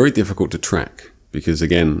very difficult to track because,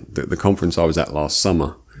 again, the conference I was at last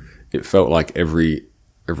summer, it felt like every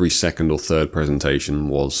second or third presentation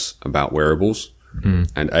was about wearables,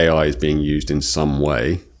 and AI is being used in some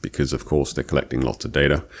way because, of course, they're collecting lots of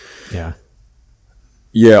data.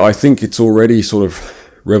 Yeah, I think it's already sort of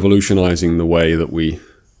revolutionizing the way that we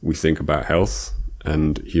think about health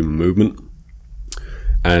and human movement.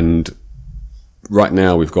 And right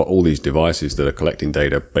now we've got all these devices that are collecting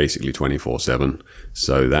data basically 24/7.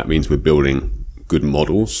 So that means we're building good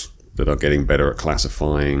models that are getting better at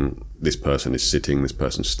classifying this person is sitting, this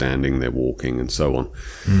person's standing, they're walking, and so on.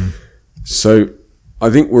 So I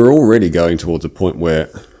think we're already going towards a point where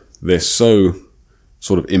they're so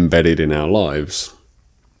sort of embedded in our lives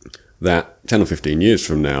that 10 or 15 years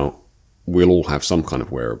from now, we'll all have some kind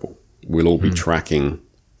of wearable. We'll all be tracking,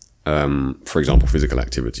 for example, physical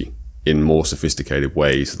activity in more sophisticated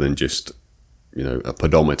ways than just, you know, a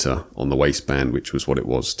pedometer on the waistband, which was what it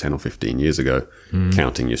was 10 or 15 years ago,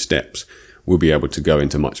 counting your steps. We'll be able to go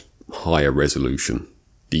into much higher resolution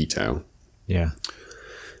detail. Yeah.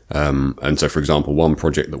 And so, for example, one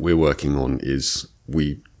project that we're working on is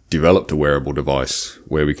we developed a wearable device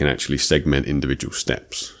where we can actually segment individual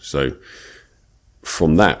steps. So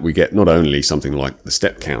from that, we get not only something like the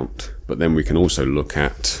step count, but then we can also look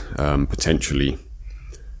at potentially,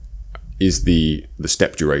 is the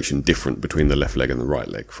step duration different between the left leg and the right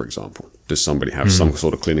leg, for example? Does somebody have some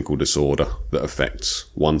sort of clinical disorder that affects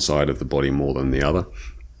one side of the body more than the other?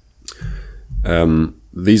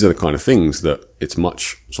 These are the kind of things that it's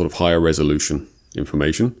much sort of higher resolution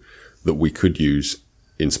information that we could use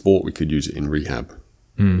in sport, we could use it in rehab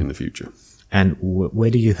in the future. And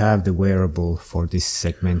where do you have the wearable for this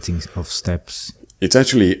segmenting of steps? It's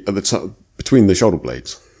actually at the top, between the shoulder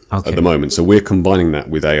blades at the moment. So we're combining that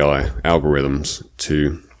with AI algorithms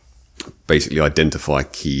to basically identify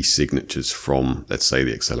key signatures from, let's say,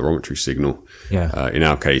 the accelerometry signal. In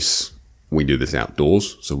our case, we do this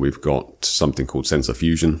outdoors. So we've got something called sensor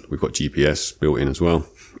fusion. We've got GPS built in as well.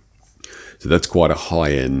 So that's quite a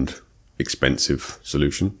high-end, expensive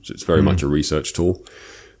solution. So it's very much a research tool.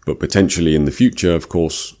 But potentially in the future, of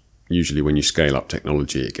course, usually when you scale up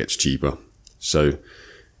technology, it gets cheaper. So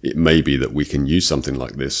it may be that we can use something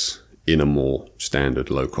like this in a more standard,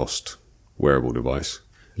 low-cost wearable device.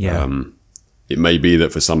 It may be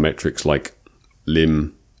that for some metrics like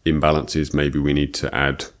limb imbalances, maybe we need to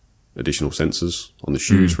add additional sensors on the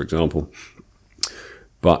shoes, for example.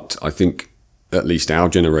 But I think at least our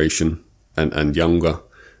generation and younger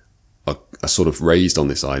are sort of raised on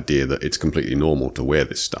this idea that it's completely normal to wear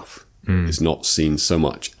this stuff. It's not seen so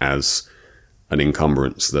much as an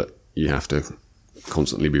encumbrance that you have to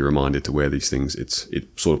constantly be reminded to wear these things. It's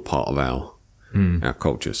sort of part of our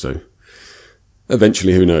culture. So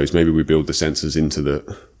eventually, who knows, maybe we build the sensors into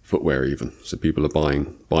the footwear even. So people are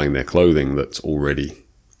buying their clothing that's already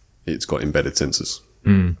it's got embedded sensors.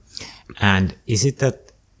 And is it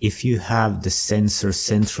that if you have the sensor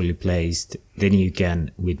centrally placed, then you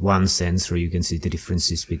can, with one sensor, you can see the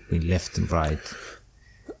differences between left and right?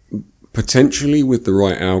 Potentially with the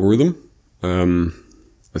right algorithm.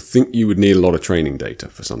 I think you would need a lot of training data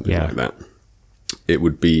for something like that. It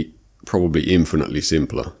would be probably infinitely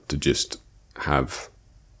simpler to just have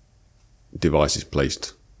devices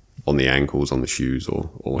placed on the ankles, on the shoes, or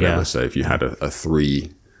whatever. So if you had a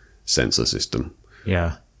 3 sensor system,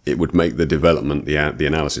 it would make the development, the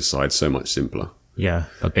analysis side, so much simpler. Yeah,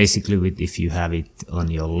 but basically, if you have it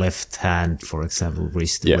on your left hand, for example,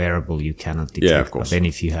 wrist wearable, you cannot detect. Yeah, of course. But then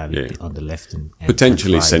if you have it on the left and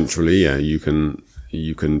potentially and right, centrally,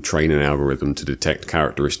 you can train an algorithm to detect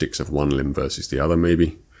characteristics of one limb versus the other,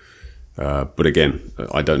 maybe. But again,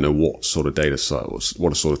 I don't know what sort of data set,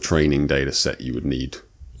 what sort of training data set you would need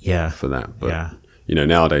for that. But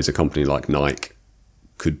nowadays a company like Nike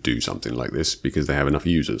could do something like this because they have enough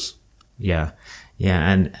users.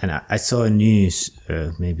 And I saw a news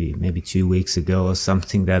maybe 2 weeks ago or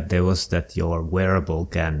something that your wearable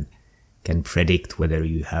can predict whether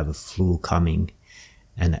you have a flu coming,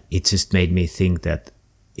 and it just made me think that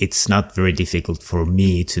it's not very difficult for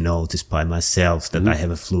me to notice by myself that I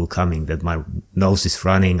have a flu coming, that my nose is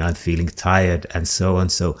running, I'm feeling tired, and so on.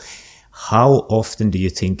 So how often do you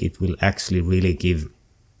think it will actually really give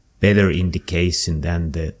better indication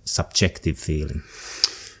than the subjective feeling?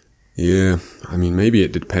 Yeah, I mean, maybe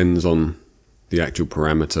it depends on the actual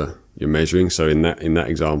parameter you're measuring. So in that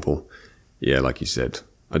example, like you said,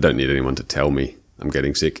 I don't need anyone to tell me I'm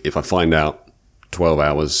getting sick. If I find out 12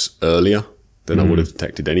 hours earlier than I would have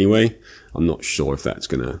detected anyway, I'm not sure if that's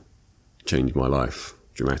going to change my life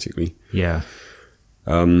dramatically. At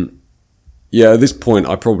this point,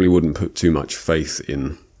 I probably wouldn't put too much faith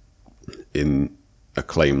in a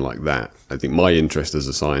claim like that. I think my interest as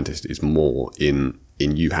a scientist is more in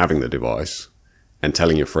you having the device and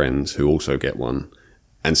telling your friends who also get one,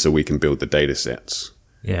 and so we can build the data sets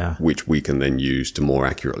which we can then use to more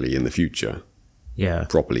accurately in the future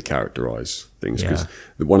properly characterize things. Because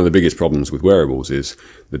one of the biggest problems with wearables is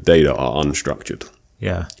the data are unstructured,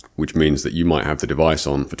 which means that you might have the device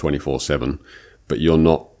on for 24/7, but you're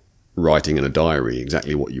not writing in a diary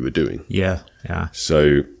exactly what you were doing.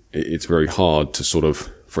 So it's very hard to sort of,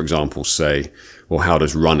 for example, say, well, how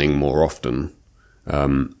does running more often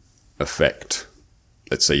affect,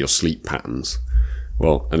 let's say, your sleep patterns?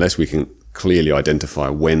 Well, unless we can clearly identify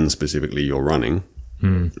when specifically you're running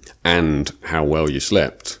and how well you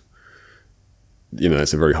slept,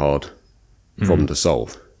 it's a very hard problem to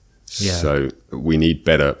solve. So we need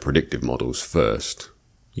better predictive models first,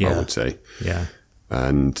 I would say.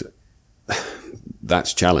 And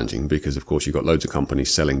that's challenging because, of course, you've got loads of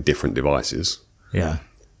companies selling different devices.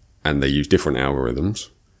 And they use different algorithms.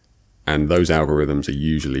 And those algorithms are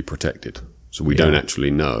usually protected. So we don't actually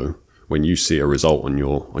know. When you see a result on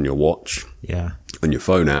your watch, on your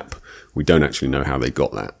phone app, we don't actually know how they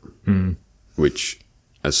got that. Which,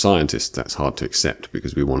 as scientists, that's hard to accept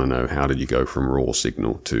because we want to know, how did you go from raw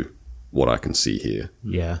signal to what I can see here?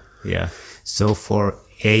 So for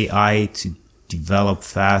AI to develop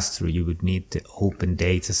faster, you would need the open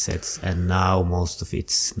data sets, and now most of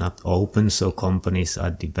it's not open, so companies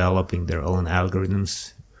are developing their own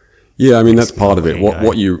algorithms. I mean, that's part of it.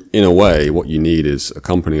 What you need is a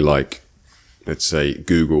company like, let's say,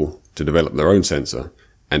 Google to develop their own sensor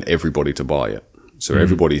and everybody to buy it. So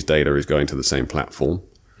everybody's data is going to the same platform.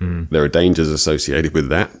 There are dangers associated with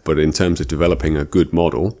that, but in terms of developing a good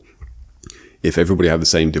model, if everybody had the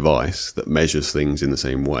same device that measures things in the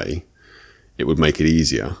same way, it would make it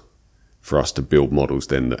easier for us to build models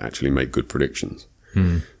then that actually make good predictions.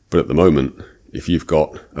 But at the moment, if you've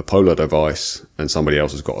got a Polar device and somebody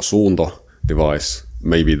else has got a Sonder device,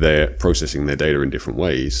 maybe they're processing their data in different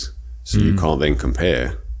ways, so you can't then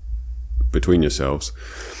compare between yourselves.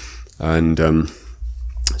 And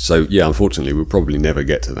unfortunately, we'll probably never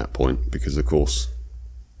get to that point because, of course,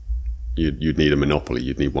 you'd need a monopoly.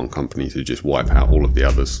 You'd need one company to just wipe out all of the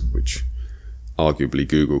others, which arguably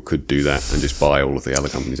Google could do that and just buy all of the other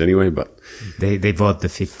companies anyway. But they bought the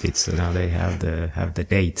Fitbit, so now they have the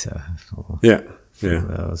data.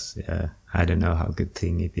 I don't know how good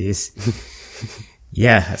thing it is.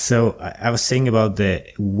 So I was saying about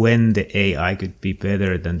when the AI could be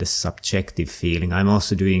better than the subjective feeling. I'm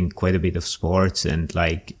also doing quite a bit of sports, and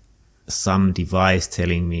like some device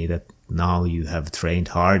telling me that now you have trained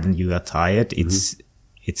hard and you are tired. It's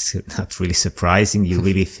not really surprising. You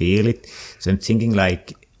really feel it. So I'm thinking,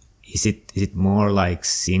 like, is it more like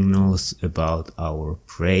signals about our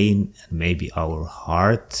brain and maybe our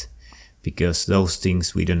heart? Because those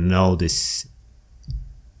things we don't notice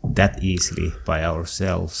that easily by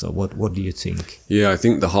ourselves. So what do you think? Yeah, I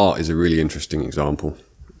think the heart is a really interesting example.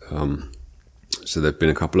 So there have been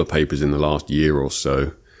a couple of papers in the last year or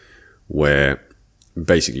so where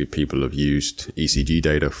basically people have used ECG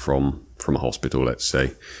data from a hospital, let's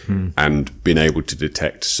say, and been able to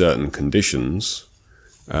detect certain conditions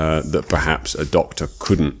that perhaps a doctor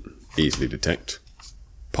couldn't easily detect,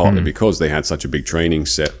 partly because they had such a big training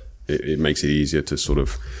set. It makes it easier to sort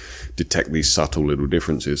of detect these subtle little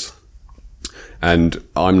differences. And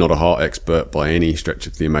I'm not a heart expert by any stretch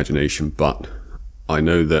of the imagination, but I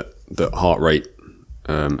know that heart rate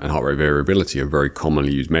and heart rate variability are very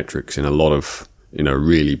commonly used metrics in a lot of,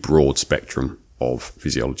 really broad spectrum of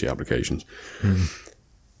physiology applications.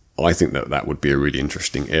 I think that would be a really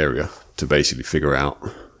interesting area to basically figure out,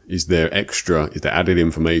 is there added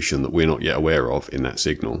information that we're not yet aware of in that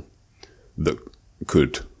signal that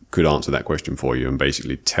could answer that question for you and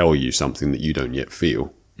basically tell you something that you don't yet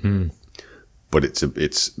feel. But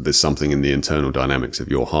there's something in the internal dynamics of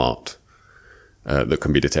your heart that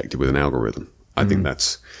can be detected with an algorithm. I think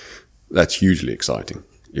that's hugely exciting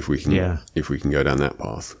if we can go down that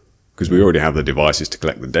path, because we already have the devices to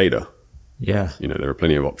collect the data. Yeah, there are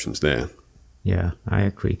plenty of options there. Yeah, I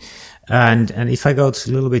agree. And if I go to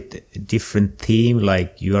a little bit different theme,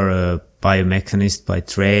 like you are a biomechanist by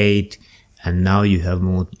trade, and now you have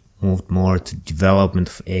moved more to development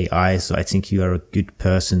of AI. So I think you are a good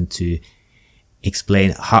person to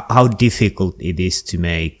explain how difficult it is to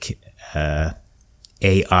make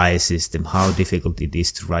AI system, how difficult it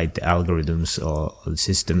is to write the algorithms or the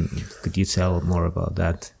system. Could you tell more about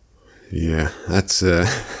that? Yeah, that's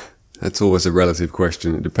always a relative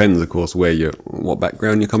question. It depends, of course, what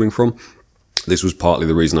background you're coming from. This was partly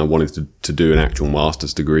the reason I wanted to do an actual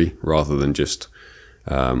master's degree rather than just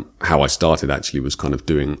how I started. Actually, was kind of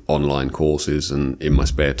doing online courses and in my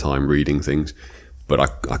spare time reading things, but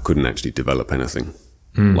I couldn't actually develop anything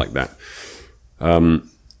like that.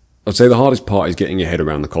 I'd say the hardest part is getting your head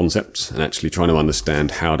around the concepts and actually trying to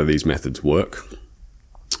understand how do these methods work.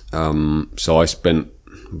 So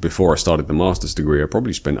before I started the master's degree, I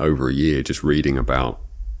probably spent over a year just reading about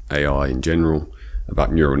AI in general,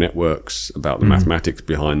 about neural networks, about the mathematics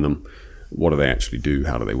behind them. What do they actually do?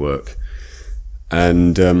 How do they work?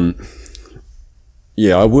 And I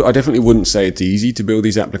definitely wouldn't say it's easy to build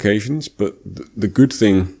these applications, but the good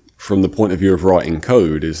thing from the point of view of writing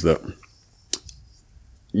code is that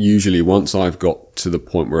usually once I've got to the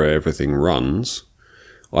point where everything runs,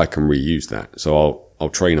 I can reuse that. So I'll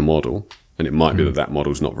train a model, and it might be that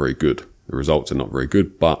model's not very good. The results are not very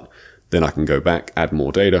good, but then I can go back, add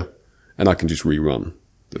more data, and I can just rerun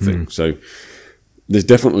the thing. So there's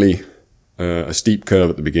definitely a steep curve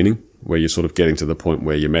at the beginning where you're sort of getting to the point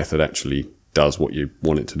where your method actually does what you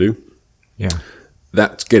want it to do. Yeah.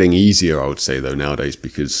 That's getting easier, I would say, though, nowadays,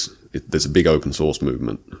 because there's a big open source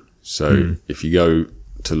movement. So if you go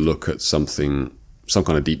to look at some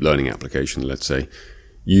kind of deep learning application, let's say,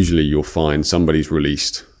 usually you'll find somebody's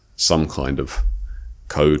released some kind of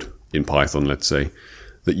code in Python, let's say,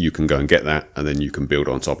 that you can go and get that, and then you can build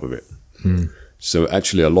on top of it. So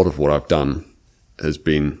actually a lot of what I've done has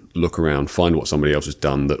been look around, find what somebody else has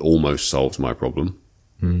done that almost solves my problem,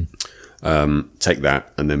 take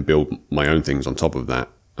that and then build my own things on top of that,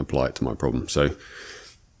 apply it to my problem. So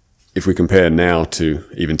if we compare now to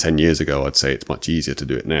even 10 years ago, I'd say it's much easier to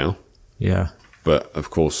do it now. Yeah. But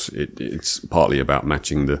of course, it's partly about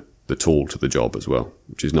matching the tool to the job as well,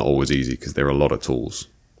 which is not always easy because there are a lot of tools.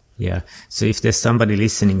 Yeah. So if there's somebody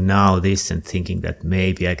listening now this and thinking that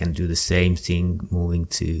maybe I can do the same thing, moving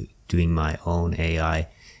to doing my own AI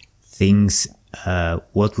things,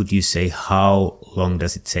 what would you say? How long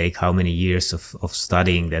does it take? How many years of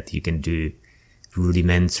studying that you can do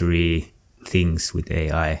rudimentary things with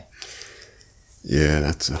AI? Yeah,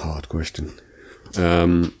 that's a hard question.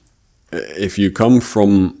 If you come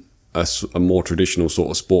from a more traditional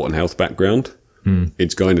sort of sport and health background,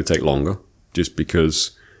 it's going to take longer, just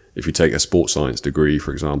because if you take a sports science degree,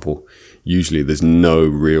 for example, usually there's no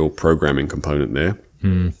real programming component there.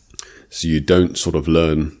 So you don't sort of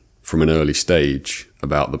learn from an early stage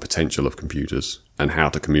about the potential of computers and how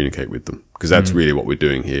to communicate with them. Because that's really what we're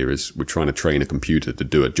doing here, is we're trying to train a computer to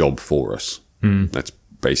do a job for us. That's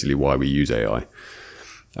basically why we use AI.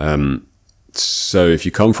 So if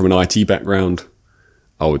you come from an IT background,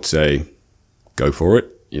 I would say go for it.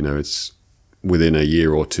 It's within a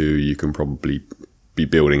year or two, you can probably be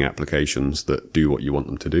building applications that do what you want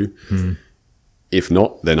them to do. If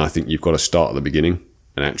not, then I think you've got to start at the beginning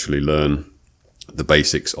and actually learn the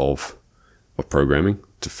basics of programming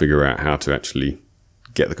to figure out how to actually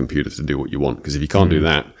get the computer to do what you want. Because if you can't do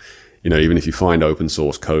that, even if you find open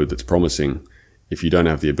source code that's promising, if you don't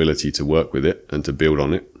have the ability to work with it and to build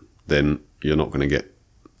on it, then you're not going to get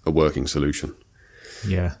a working solution.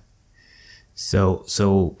 Yeah.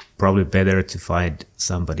 So probably better to find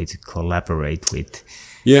somebody to collaborate with.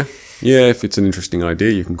 Yeah. If it's an interesting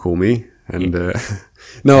idea, you can call me. And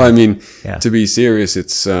no, I mean, to be serious,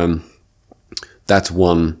 it's that's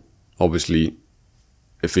one obviously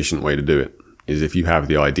efficient way to do it. Is if you have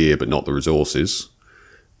the idea but not the resources.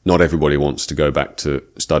 Not everybody wants to go back to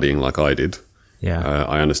studying like I did. Yeah,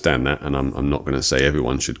 I understand that, and I'm not going to say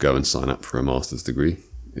everyone should go and sign up for a master's degree.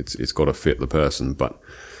 It's got to fit the person, but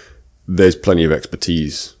there's plenty of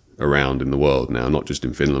expertise around in the world now, not just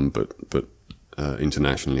in Finland, but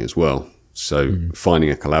internationally as well. So finding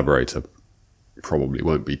a collaborator probably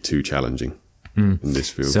won't be too challenging in this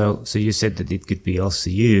field. So you said that it could be also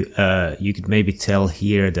you. You could maybe tell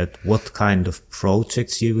here that what kind of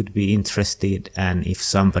projects you would be interested, and if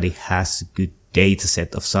somebody has a good data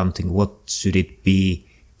set of something, what should it be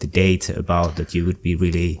the data about that you would be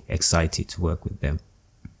really excited to work with them?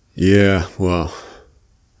 Yeah, well,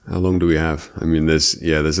 how long do we have? I mean, there's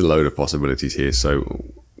a load of possibilities here.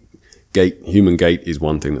 So human gait is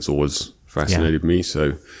one thing that's always fascinated me.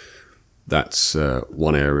 So that's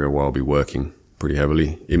one area where I'll be working pretty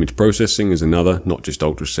heavily. Image processing is another, not just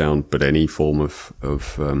ultrasound, but any form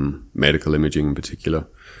of medical imaging in particular.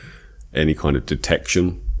 Any kind of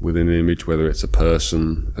detection within an image, whether it's a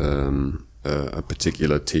person, a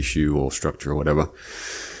particular tissue or structure or whatever.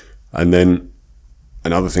 And then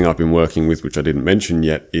another thing I've been working with, which I didn't mention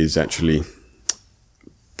yet, is actually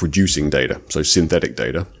producing data. So synthetic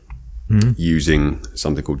data using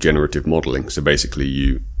something called generative modeling. So basically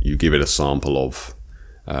you give it a sample of,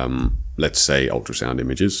 let's say, ultrasound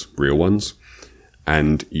images, real ones,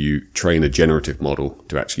 and you train a generative model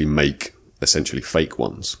to actually make essentially fake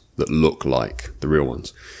ones that look like the real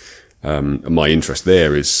ones. My interest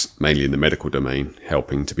there is mainly in the medical domain,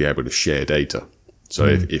 helping to be able to share data. So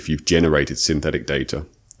if you've generated synthetic data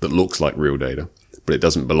that looks like real data, but it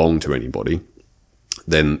doesn't belong to anybody,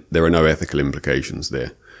 then there are no ethical implications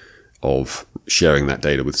there of sharing that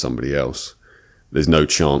data with somebody else. There's no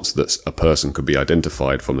chance that a person could be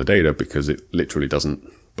identified from the data because it literally doesn't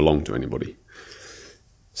belong to anybody.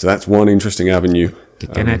 So that's one interesting avenue.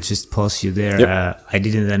 Can I just pause you there? Yep. I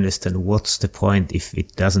didn't understand what's the point if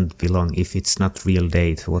it doesn't belong, if it's not real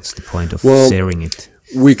data, what's the point of sharing it?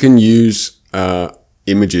 We can use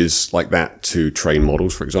images like that to train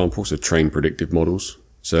models, for example, so train predictive models.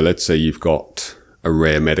 So let's say you've got a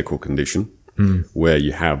rare medical condition where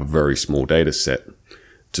you have a very small data set.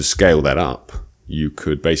 To scale that up, you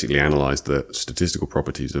could basically analyze the statistical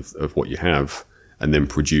properties of what you have and then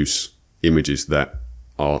produce images that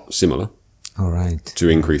are similar. All right. To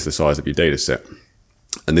increase the size of your data set.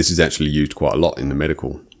 And this is actually used quite a lot in the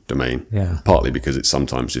medical domain, partly because it's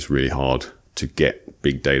sometimes just really hard to get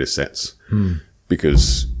big data sets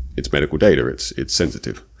because it's medical data, it's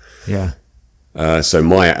sensitive. Yeah. So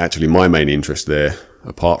my main interest there,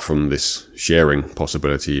 apart from this sharing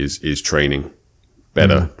possibility, is training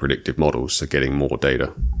better predictive models, so getting more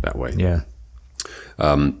data that way. Yeah.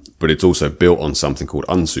 But it's also built on something called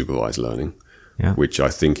unsupervised learning, which I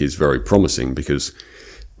think is very promising because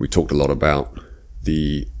we talked a lot about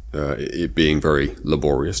it being very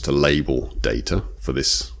laborious to label data for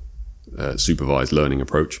this supervised learning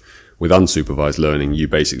approach. With unsupervised learning, you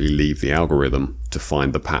basically leave the algorithm to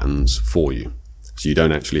find the patterns for you. So you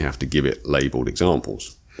don't actually have to give it labeled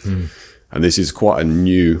examples. And this is quite a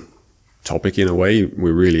new topic in a way.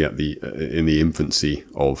 We're really in the infancy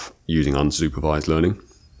of using unsupervised learning.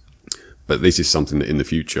 But this is something that in the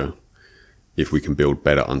future, if we can build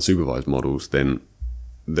better unsupervised models, then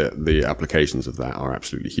the applications of that are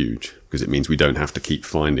absolutely huge, because it means we don't have to keep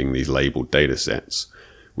finding these labeled data sets.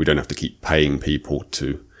 We don't have to keep paying people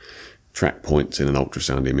to track points in an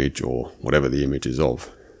ultrasound image or whatever the image is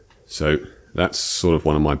of. So that's sort of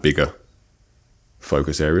one of my bigger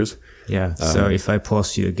focus areas. Yeah. So if I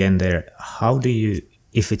pause you again there, how do you,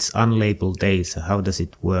 if it's unlabeled data, how does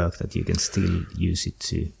it work that you can still use it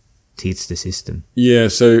to teach the system? Yeah.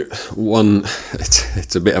 So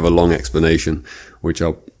it's a bit of a long explanation, which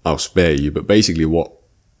I'll spare you. But basically, what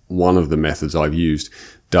one of the methods I've used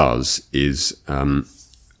does is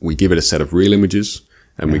we give it a set of real images,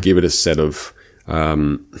 and we give it a set of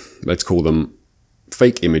let's call them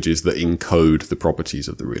fake images that encode the properties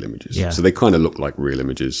of the real images. Yeah. So they kind of look like real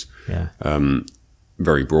images,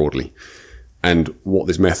 very broadly. And what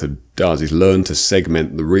this method does is learn to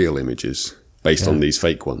segment the real images based on these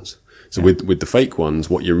fake ones. So with the fake ones,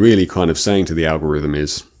 what you're really kind of saying to the algorithm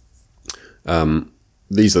is,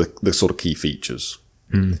 these are the sort of key features.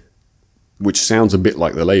 which sounds a bit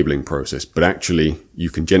like the labeling process, but actually you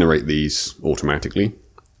can generate these automatically.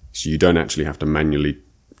 So you don't actually have to manually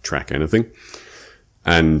track anything.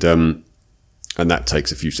 And that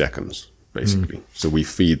takes a few seconds, basically. So we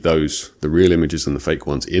feed those, the real images and the fake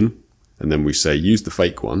ones in, and then we say, use the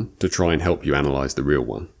fake one to try and help you analyze the real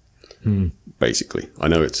one. Basically. I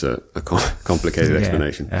know it's a complicated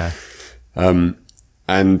explanation.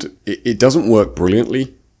 And it doesn't work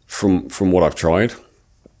brilliantly from what I've tried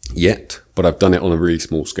yet, but I've done it on a really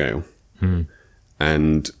small scale.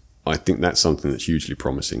 And I think that's something that's hugely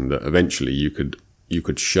promising, that eventually you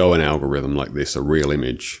could show an algorithm like this a real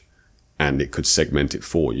image and it could segment it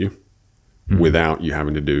for you without you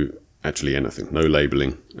having to do actually anything, no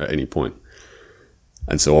labeling at any point.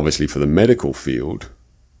 And so obviously for the medical field,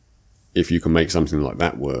 if you can make something like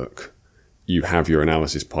that work, you have your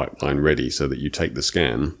analysis pipeline ready so that you take the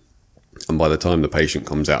scan, and by the time the patient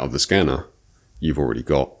comes out of the scanner, you've already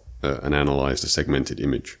got an analyzed, a segmented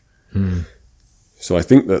image. So I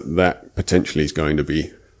think that potentially is going to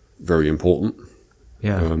be very important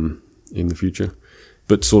in the future.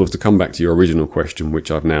 But sort of to come back to your original question,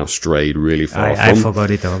 which I've now strayed really far from. I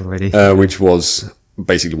forgot it already. Which was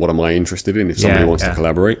basically, what am I interested in if somebody wants to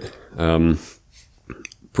collaborate?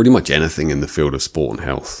 Pretty much anything in the field of sport and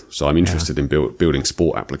health. So I'm interested in building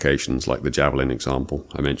sport applications like the javelin example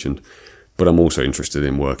I mentioned. But I'm also interested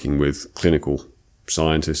in working with clinical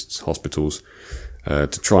scientists, hospitals, to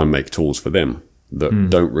try and make tools for them that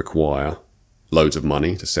don't require loads of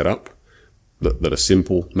money to set up, that are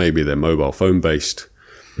simple. Maybe they're mobile phone based,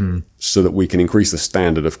 so that we can increase the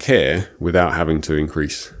standard of care without having to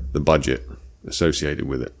increase the budget associated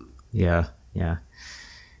with it. Yeah.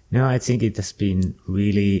 No, I think it has been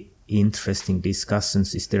really interesting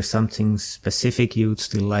discussions. Is there something specific you'd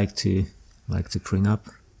still like to bring up?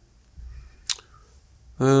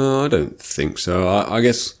 I don't think so. I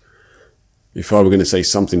guess if I were going to say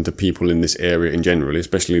something to people in this area in general,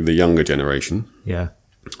 especially the younger generation,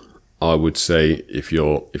 I would say if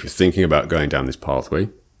you're thinking about going down this pathway,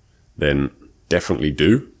 then definitely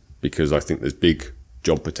do, because I think there's big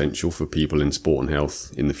job potential for people in sport and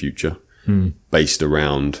health in the future, based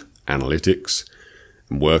around analytics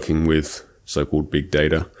and working with so-called big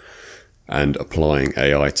data and applying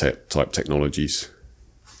AI type technologies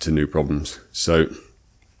to new problems. So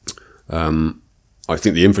I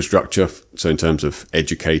think the infrastructure, so in terms of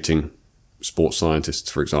educating sports scientists,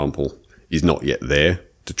 for example, is not yet there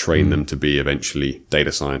to train them to be eventually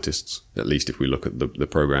data scientists, at least if we look at the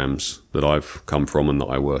programs that I've come from and that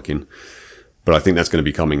I work in. But I think that's going to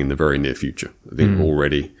be coming in the very near future. I think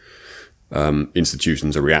already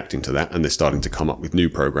institutions are reacting to that, and they're starting to come up with new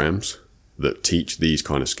programs that teach these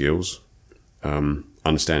kind of skills,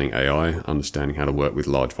 understanding AI, understanding how to work with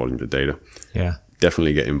large volumes of data.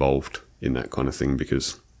 Definitely get involved in that kind of thing,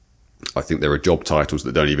 because I think there are job titles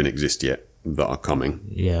that don't even exist yet that are coming.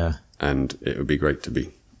 And it would be great to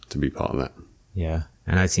be part of that.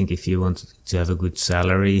 And I think if you want to have a good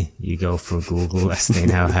salary, you go for Google, as they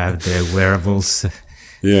now have their wearables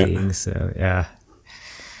thing. So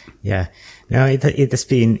no, it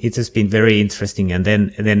has been very interesting. And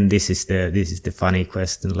then this is the funny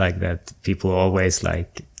question, like that people always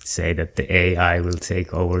like say that the AI will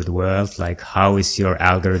take over the world. Like, how is your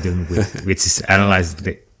algorithm which is analyzing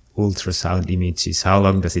the ultrasound images? How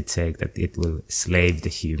long does it take that it will slave the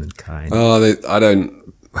humankind? I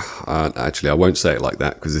won't say it like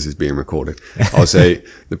that, because this is being recorded. I'll say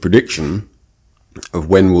the prediction of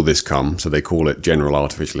when will this come, so they call it general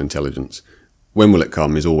artificial intelligence. When will it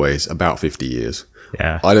come is always about 50 years.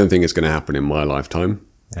 I don't think it's going to happen in my lifetime.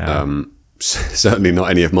 Certainly not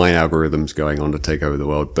any of my algorithms going on to take over the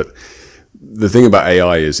world. But the thing about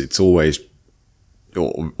AI is it's always,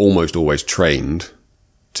 or almost always, trained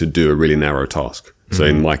to do a really narrow task. So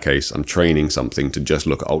in my case, I'm training something to just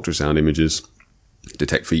look at ultrasound images,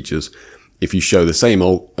 detect features. If you show the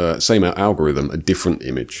same algorithm a different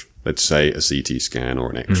image, let's say a CT scan or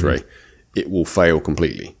an X-ray, it will fail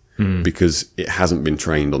completely because it hasn't been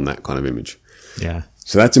trained on that kind of image.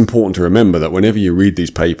 So that's important to remember, that whenever you read these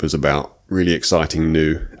papers about really exciting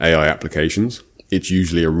new AI applications, it's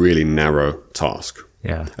usually a really narrow task.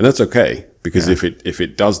 And that's okay, because if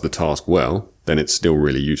it does the task well, then it's still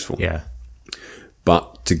really useful.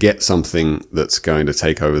 But to get something that's going to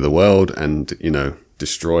take over the world and,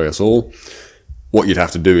 destroy us all, what you'd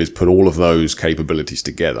have to do is put all of those capabilities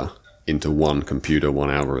together into one computer, one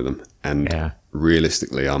algorithm. And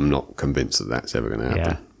realistically, I'm not convinced that that's ever going to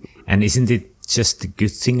happen. And isn't it just the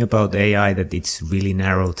good thing about AI that it's really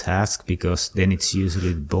narrow task, because then it's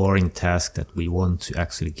usually the boring task that we want to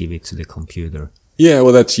actually give it to the computer? Yeah,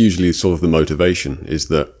 well, that's usually sort of the motivation, is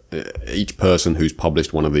that each person who's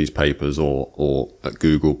published one of these papers or at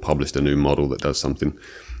Google published a new model that does something,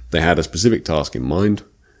 they had a specific task in mind.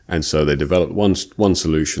 And so they developed one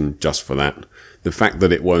solution just for that. The fact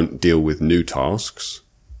that it won't deal with new tasks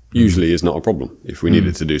usually is not a problem. If we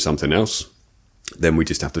needed to do something else, then we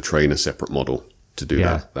just have to train a separate model to do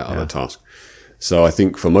that other task. So I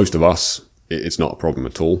think for most of us, it's not a problem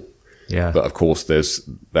at all. Yeah. But of course,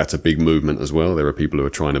 that's a big movement as well. There are people who are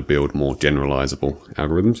trying to build more generalizable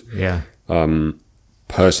algorithms. Yeah.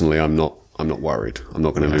 Personally, I'm not worried. I'm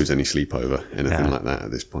not going to lose any sleep over anything like that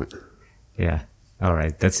at this point. Yeah. All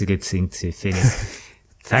right. That's a good thing to finish.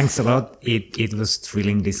 Thanks a lot. It was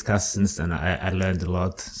thrilling discussions and I learned a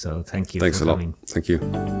lot. So thank you Thanks for coming. Thank you.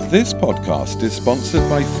 This podcast is sponsored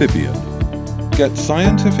by Fibion. Get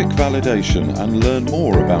scientific validation and learn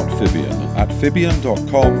more about Fibion at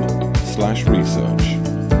fibion.com/research.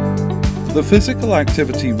 The Physical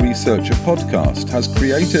Activity Researcher podcast has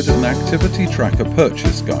created an activity tracker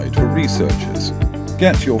purchase guide for researchers.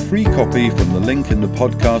 Get your free copy from the link in the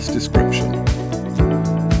podcast description.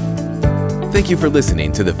 Thank you for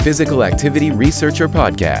listening to the Physical Activity Researcher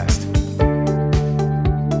Podcast.